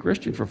being a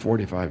Christian for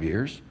 45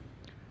 years,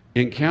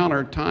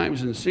 encounter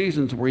times and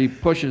seasons where He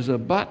pushes a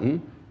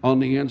button on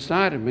the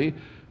inside of me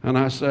and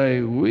I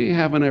say, we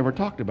haven't ever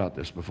talked about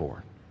this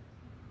before.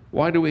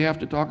 Why do we have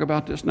to talk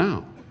about this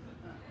now?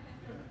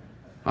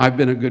 I've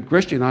been a good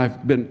Christian.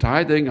 I've been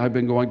tithing. I've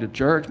been going to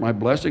church. My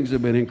blessings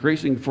have been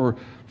increasing for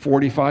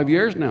 45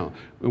 years now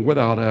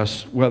without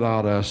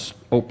us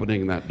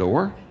opening that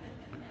door.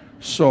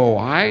 So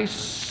I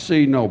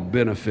see no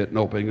benefit in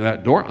opening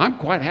that door. I'm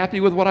quite happy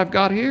with what I've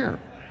got here.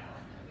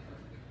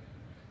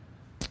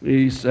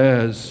 He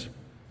says,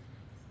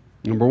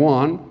 number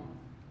one,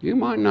 you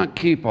might not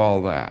keep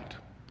all that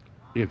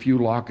if you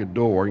lock a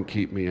door and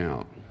keep me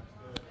out.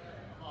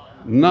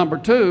 Number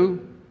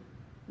two,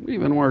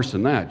 even worse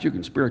than that, you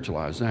can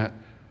spiritualize that.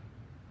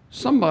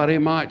 Somebody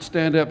might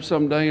stand up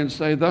someday and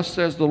say, thus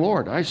says the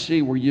Lord, I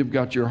see where you've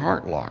got your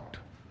heart locked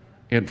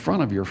in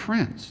front of your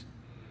friends.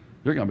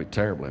 You're going to be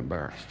terribly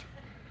embarrassed.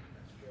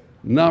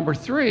 Number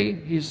three,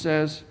 he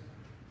says,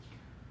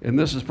 and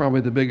this is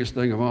probably the biggest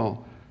thing of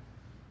all,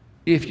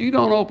 if you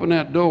don't open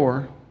that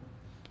door,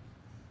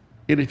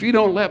 and if you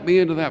don't let me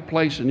into that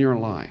place in your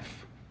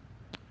life,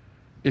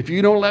 if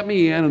you don't let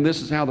me in, and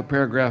this is how the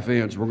paragraph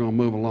ends, we're going to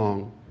move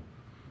along,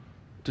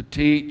 to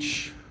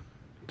teach,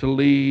 to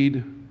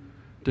lead,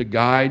 to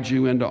guide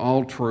you into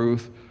all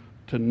truth,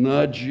 to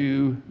nudge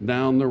you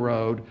down the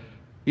road.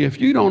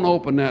 If you don't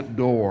open that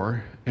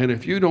door, and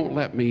if you don't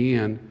let me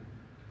in,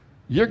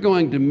 you're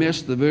going to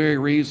miss the very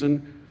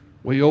reason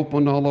we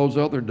opened all those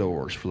other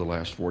doors for the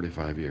last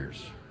 45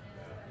 years.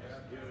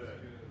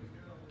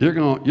 You're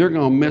going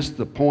to miss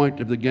the point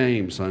of the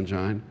game,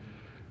 sunshine.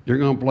 You're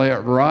going to play it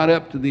right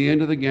up to the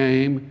end of the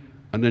game,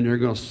 and then you're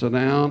going to sit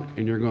down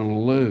and you're going to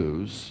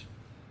lose,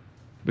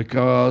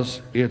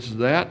 because it's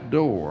that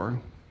door,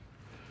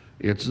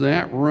 it's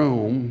that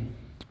room,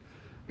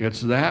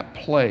 it's that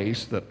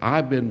place that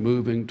I've been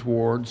moving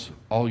towards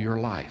all your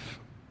life.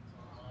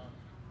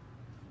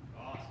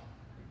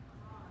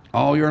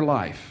 All your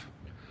life.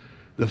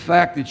 The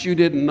fact that you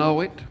didn't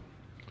know it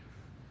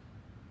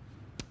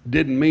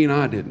didn't mean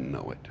I didn't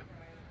know it.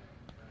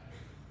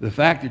 The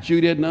fact that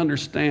you didn't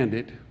understand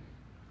it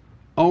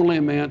only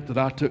meant that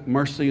I took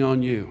mercy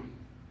on you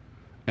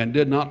and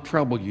did not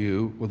trouble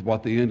you with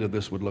what the end of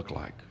this would look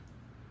like.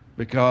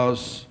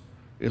 Because,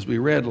 as we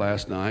read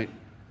last night,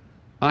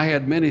 I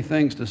had many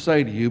things to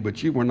say to you,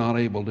 but you were not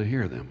able to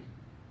hear them.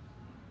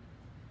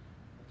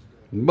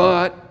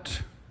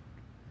 But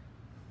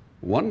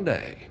one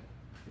day,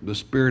 the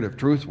Spirit of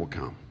truth will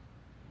come.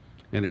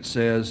 And it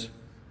says,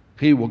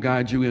 He will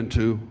guide you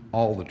into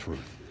all the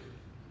truth.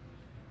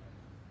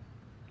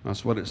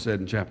 That's what it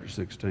said in chapter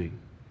 16.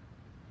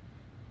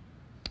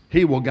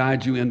 He will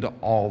guide you into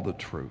all the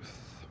truth.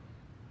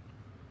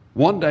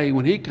 One day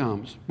when He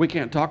comes, we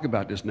can't talk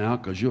about this now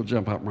because you'll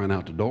jump up and run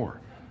out the door.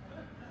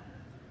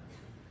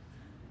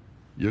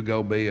 You'll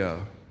go be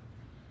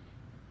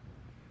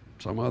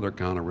some other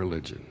kind of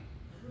religion.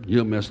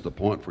 You'll miss the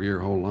point for your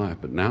whole life,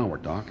 but now we're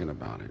talking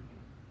about it.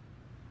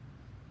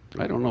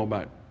 I don't know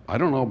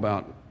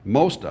about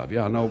most of you.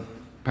 I know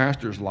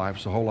pastor's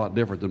life's a whole lot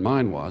different than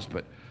mine was,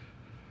 but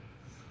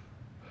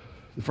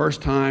the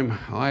first time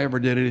I ever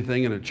did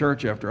anything in a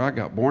church after I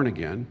got born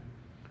again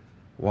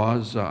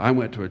was I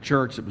went to a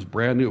church that was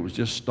brand new. It was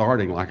just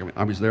starting.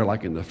 I was there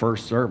like in the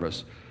first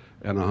service,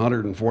 and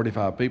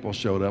 145 people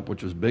showed up,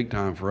 which was big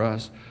time for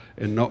us,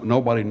 and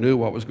nobody knew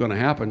what was going to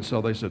happen.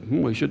 So they said,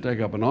 we should take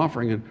up an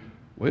offering, and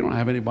we don't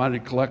have anybody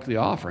to collect the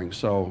offering.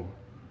 So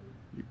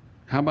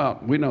how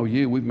about, we know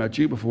you, we've met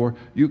you before,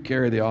 you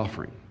carry the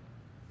offering.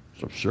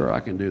 So sure, I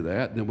can do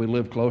that. Then we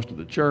lived close to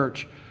the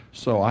church,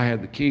 so I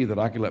had the key that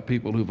I could let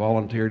people who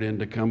volunteered in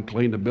to come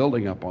clean the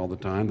building up all the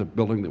time, the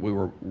building that we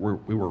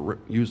were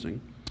using.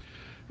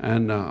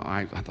 And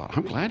I thought,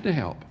 I'm glad to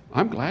help.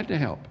 I'm glad to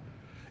help.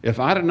 If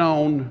I'd have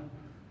known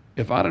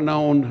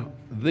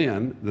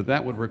then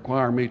that would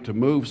require me to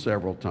move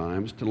several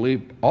times, to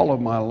leave all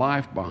of my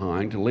life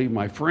behind, to leave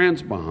my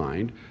friends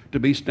behind, to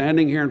be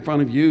standing here in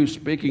front of you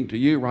speaking to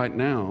you right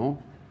now,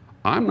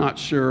 I'm not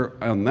sure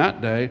on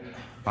that day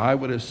I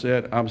would have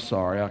said, I'm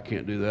sorry, I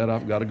can't do that.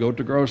 I've got to go to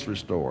the grocery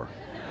store.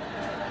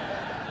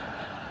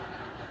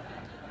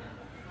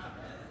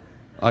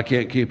 I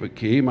can't keep a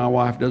key. My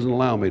wife doesn't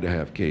allow me to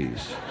have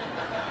keys.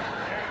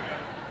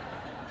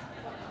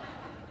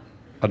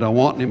 I don't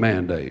want any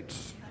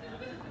mandates.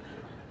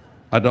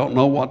 I don't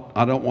want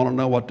to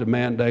know what the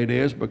mandate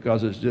is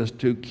because it's just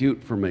too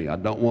cute for me. I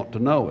don't want to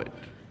know it.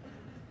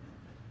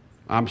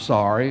 I'm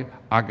sorry,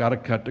 I got to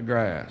cut the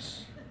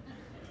grass.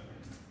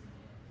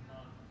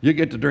 You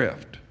get the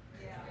drift.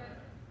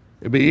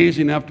 It'd be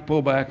easy enough to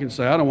pull back and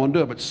say, I don't want to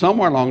do it. But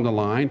somewhere along the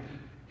line,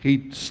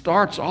 he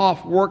starts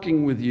off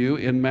working with you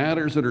in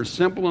matters that are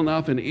simple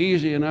enough and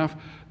easy enough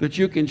that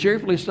you can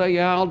cheerfully say,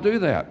 yeah, I'll do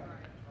that.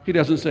 He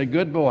doesn't say,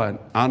 good boy,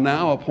 I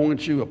now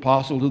appoint you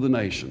apostle to the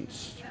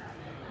nations.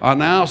 I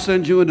now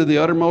send you into the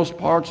uttermost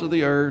parts of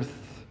the earth.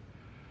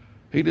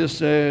 He just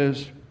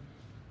says,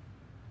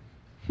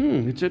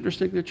 it's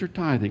interesting that you're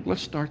tithing.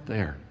 Let's start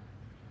there.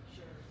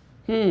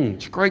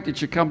 It's great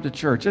that you come to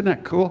church. Isn't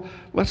that cool?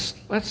 Let's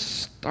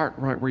start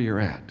right where you're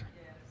at.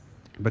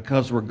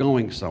 Because we're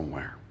going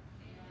somewhere.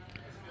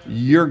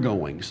 You're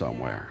going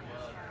somewhere.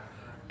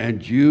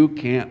 And you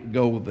can't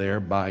go there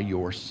by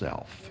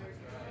yourself.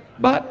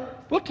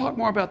 But we'll talk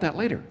more about that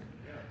later.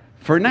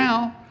 For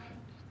now,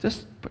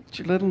 just put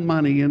your little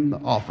money in the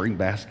offering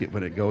basket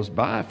when it goes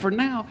by. For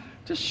now,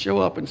 just show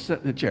up and sit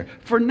in the chair.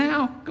 For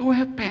now, go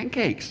have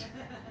pancakes.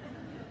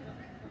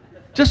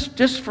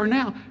 Just for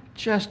now,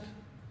 just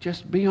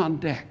be on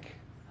deck.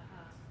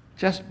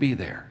 Just be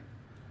there.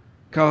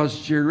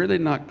 Because you're really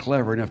not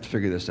clever enough to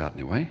figure this out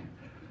anyway.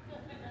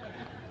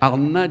 I'll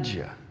nudge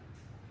you.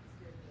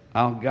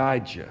 I'll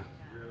guide you.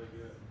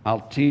 I'll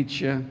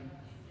teach you.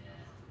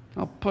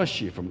 I'll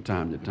push you from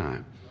time to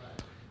time.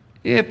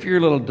 If you're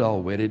a little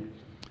dull-witted,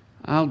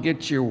 I'll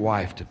get your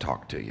wife to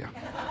talk to you.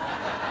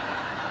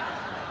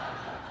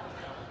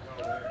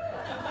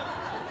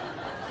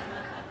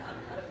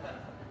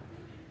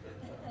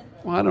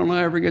 Why don't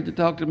I ever get to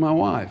talk to my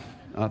wife?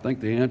 I think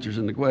the answer's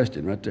in the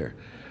question right there.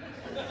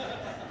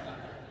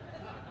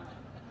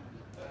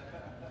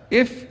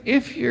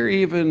 If you're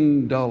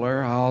even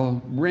duller,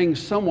 I'll bring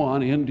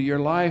someone into your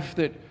life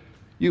that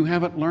you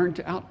haven't learned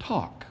to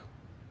out-talk,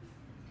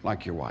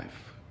 like your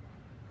wife.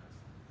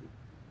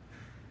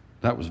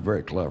 That was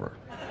very clever.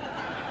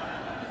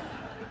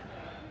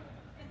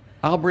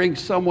 I'll bring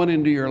someone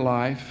into your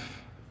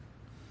life.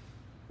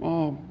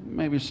 Well,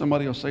 maybe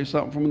somebody will say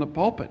something from the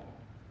pulpit.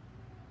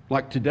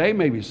 Like today,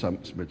 maybe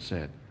something's been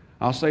said.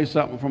 I'll say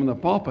something from the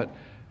pulpit,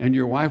 and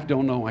your wife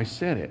don't know I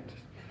said it.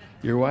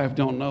 Your wife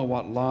don't know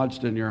what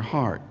lodged in your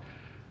heart.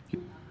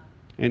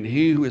 And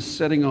he who is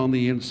sitting on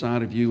the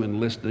inside of you and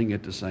listening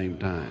at the same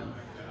time,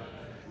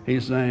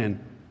 he's saying,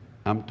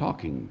 I'm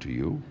talking to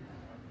you.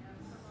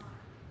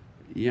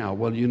 Yeah,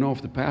 well, you know,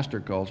 if the pastor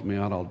calls me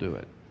out, I'll do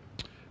it.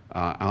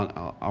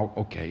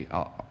 Okay,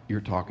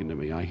 you're talking to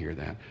me, I hear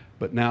that.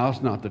 But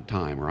now's not the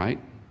time, right?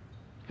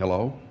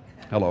 Hello?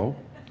 Hello?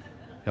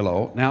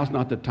 Hello? Now's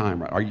not the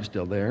time, right? Are you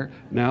still there?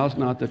 Now's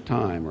not the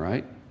time,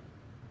 right?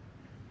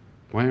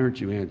 Why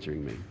aren't you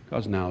answering me?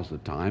 Because now's the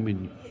time,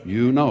 and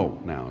you know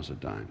now's the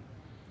time.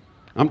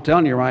 I'm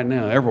telling you right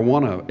now, every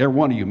one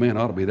of you men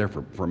ought to be there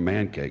for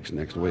man cakes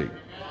next week.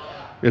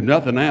 If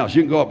nothing else,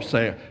 you can go up and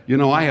say, you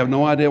know, I have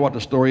no idea what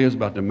the story is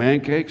about the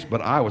man cakes,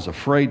 but I was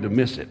afraid to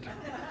miss it.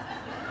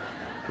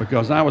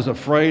 Because I was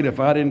afraid if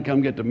I didn't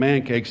come get the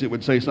man cakes, it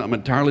would say something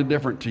entirely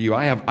different to you.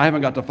 I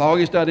haven't got the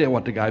foggiest idea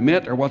what the guy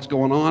meant or what's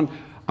going on.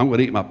 I'm going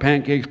to eat my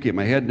pancakes, keep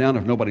my head down.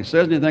 If nobody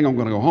says anything, I'm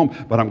going to go home.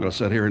 But I'm going to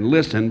sit here and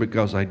listen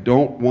because I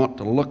don't want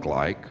to look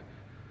like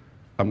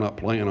I'm not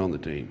playing on the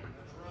team.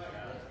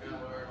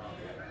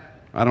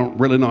 I don't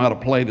really know how to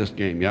play this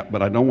game yet,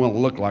 but I don't want to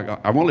look like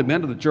I've only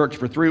been to the church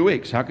for 3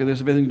 weeks. How could this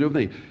have anything to do with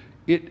me?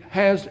 It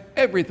has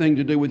everything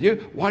to do with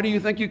you. Why do you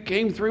think you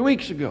came 3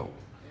 weeks ago?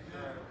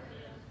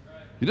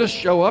 You just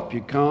show up,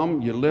 you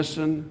come, you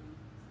listen,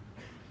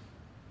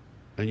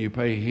 and you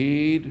pay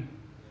heed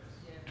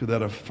to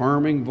that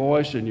affirming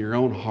voice in your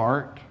own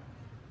heart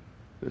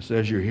that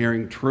says you're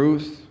hearing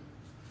truth,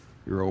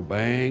 you're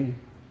obeying,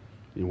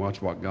 you watch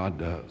what God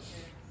does.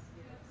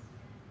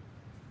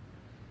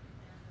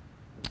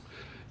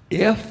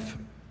 If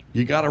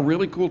you got a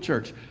really cool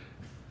church,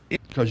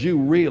 because you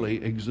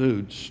really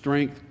exude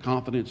strength,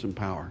 confidence, and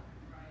power.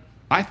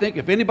 I think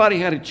if anybody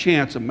had a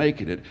chance of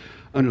making it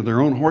under their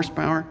own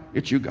horsepower,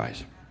 it's you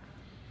guys.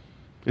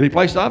 Any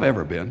place I've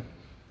ever been.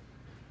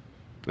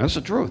 That's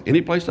the truth.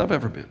 Any place I've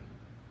ever been.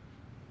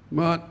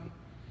 But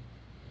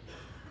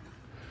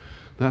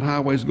that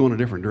highway's going a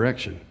different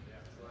direction.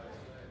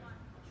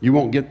 You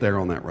won't get there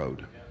on that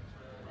road.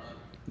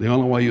 The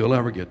only way you'll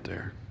ever get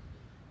there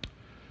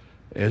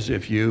is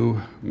if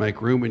you make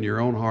room in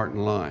your own heart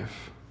and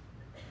life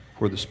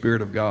for the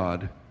Spirit of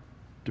God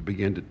to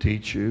begin to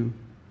teach you,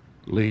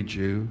 lead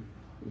you,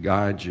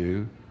 guide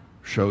you,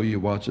 show you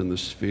what's in the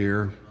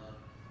sphere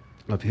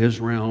of His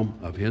realm,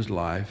 of His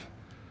life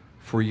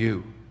for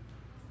you.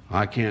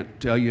 I can't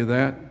tell you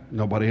that.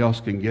 Nobody else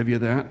can give you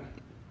that.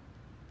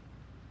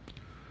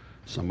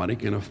 Somebody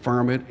can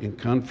affirm it and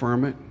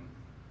confirm it.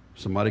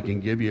 Somebody can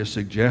give you a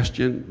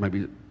suggestion,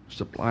 maybe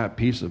supply a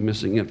piece of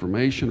missing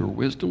information or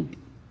wisdom.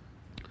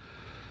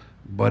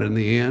 But in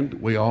the end,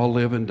 we all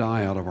live and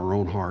die out of our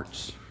own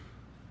hearts.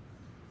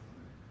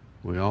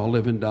 We all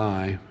live and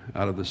die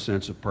out of the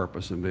sense of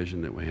purpose and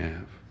vision that we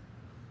have.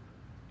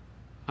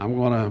 I'm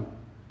going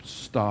to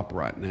stop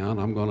right now,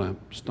 and I'm going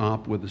to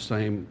stop with the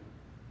same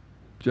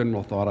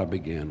general thought I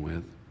began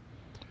with.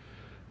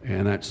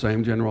 And that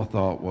same general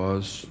thought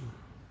was,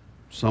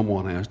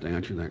 someone has to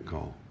answer that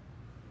call.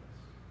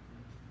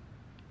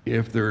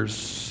 If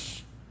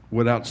there's,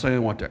 without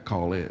saying what that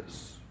call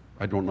is,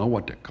 I don't know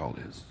what that call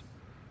is.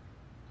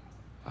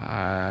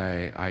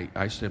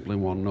 I simply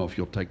want to know if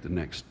you'll take the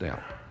next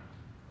step.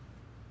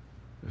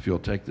 If you'll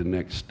take the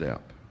next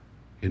step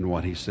in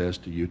what He says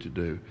to you to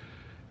do.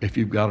 If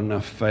you've got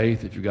enough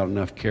faith, if you've got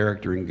enough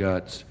character and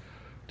guts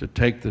to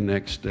take the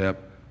next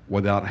step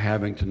without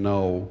having to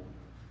know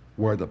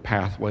where the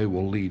pathway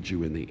will lead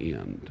you in the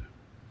end.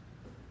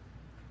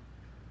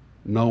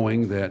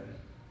 Knowing that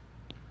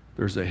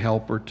there's a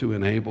helper to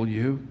enable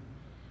you.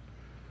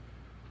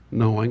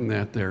 Knowing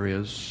that there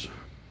is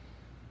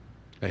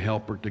a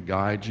helper to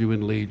guide you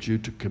and lead you,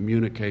 to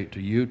communicate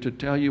to you, to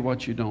tell you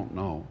what you don't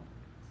know,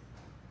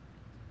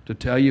 to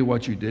tell you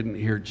what you didn't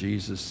hear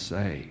Jesus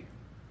say.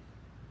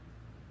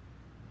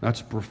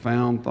 That's a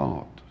profound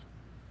thought,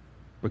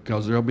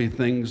 because there'll be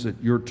things that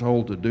you're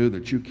told to do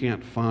that you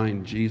can't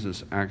find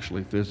Jesus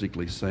actually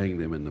physically saying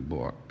them in the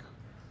book.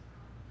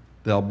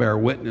 They'll bear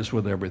witness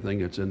with everything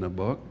that's in the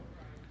book.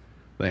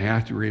 They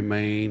have to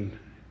remain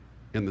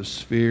in the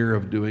sphere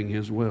of doing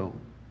His will.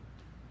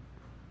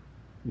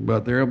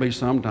 But there'll be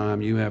some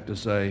time you have to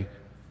say,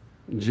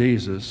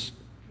 Jesus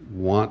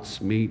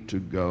wants me to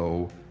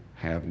go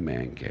have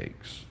man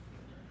cakes.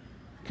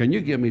 Can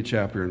you give me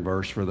chapter and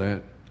verse for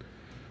that?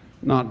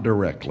 Not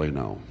directly,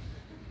 no.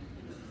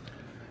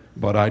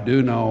 But I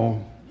do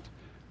know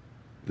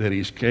that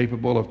He's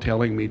capable of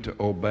telling me to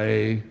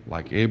obey,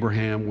 like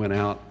Abraham went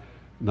out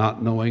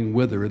not knowing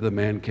whither the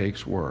man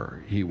cakes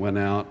were. He went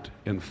out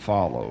and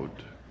followed.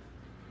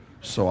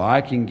 So I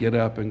can get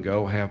up and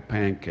go have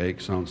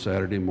pancakes on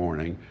Saturday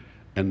morning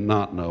and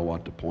not know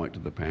what the point to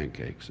the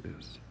pancakes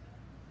is.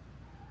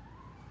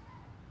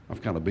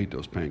 I've kind of beat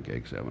those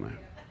pancakes, haven't I?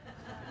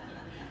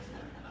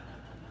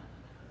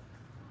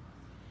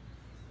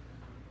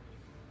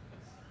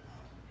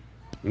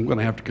 I'm going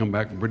to have to come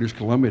back from British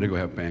Columbia to go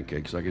have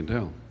pancakes, I can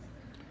tell.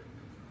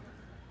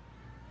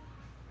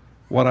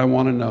 What I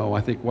want to know,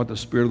 I think what the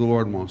Spirit of the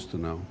Lord wants to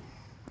know,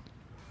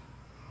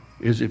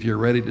 is if you're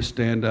ready to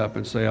stand up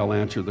and say, I'll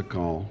answer the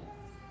call.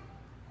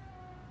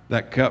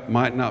 That cup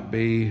might not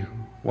be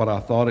what I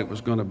thought it was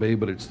going to be,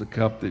 but it's the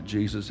cup that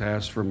Jesus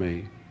has for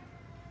me.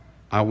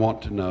 I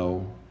want to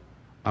know,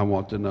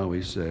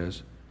 He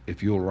says,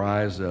 if you'll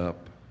rise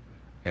up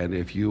and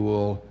if you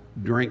will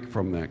drink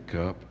from that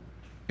cup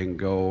and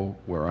go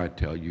where I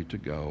tell you to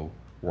go,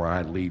 where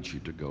I lead you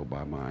to go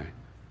by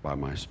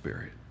my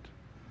Spirit.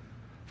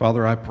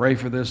 Father, I pray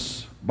for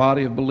this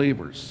body of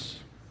believers.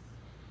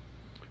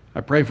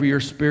 I pray for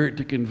your Spirit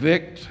to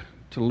convict,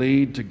 to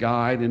lead, to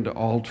guide into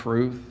all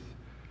truth.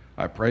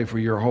 I pray for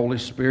your Holy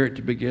Spirit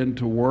to begin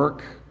to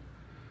work,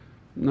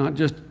 not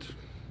just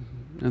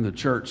in the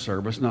church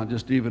service, not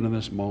just even in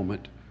this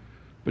moment,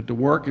 but to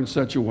work in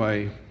such a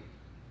way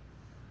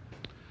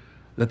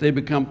that they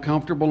become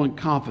comfortable and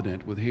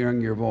confident with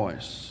hearing your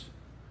voice,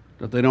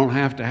 that they don't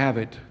have to have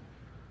it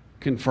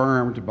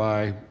confirmed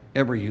by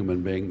every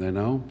human being they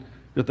know,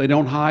 that they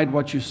don't hide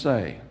what you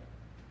say,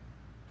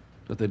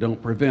 that they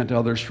don't prevent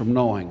others from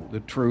knowing the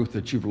truth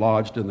that you've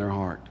lodged in their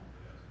heart,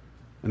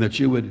 and that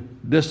you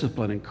would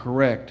discipline and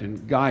correct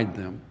and guide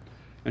them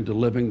into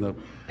living the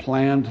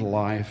planned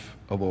life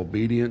of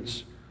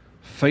obedience,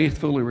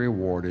 faithfully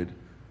rewarded,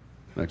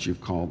 that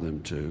you've called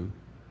them to.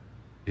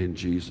 In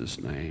Jesus'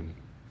 name.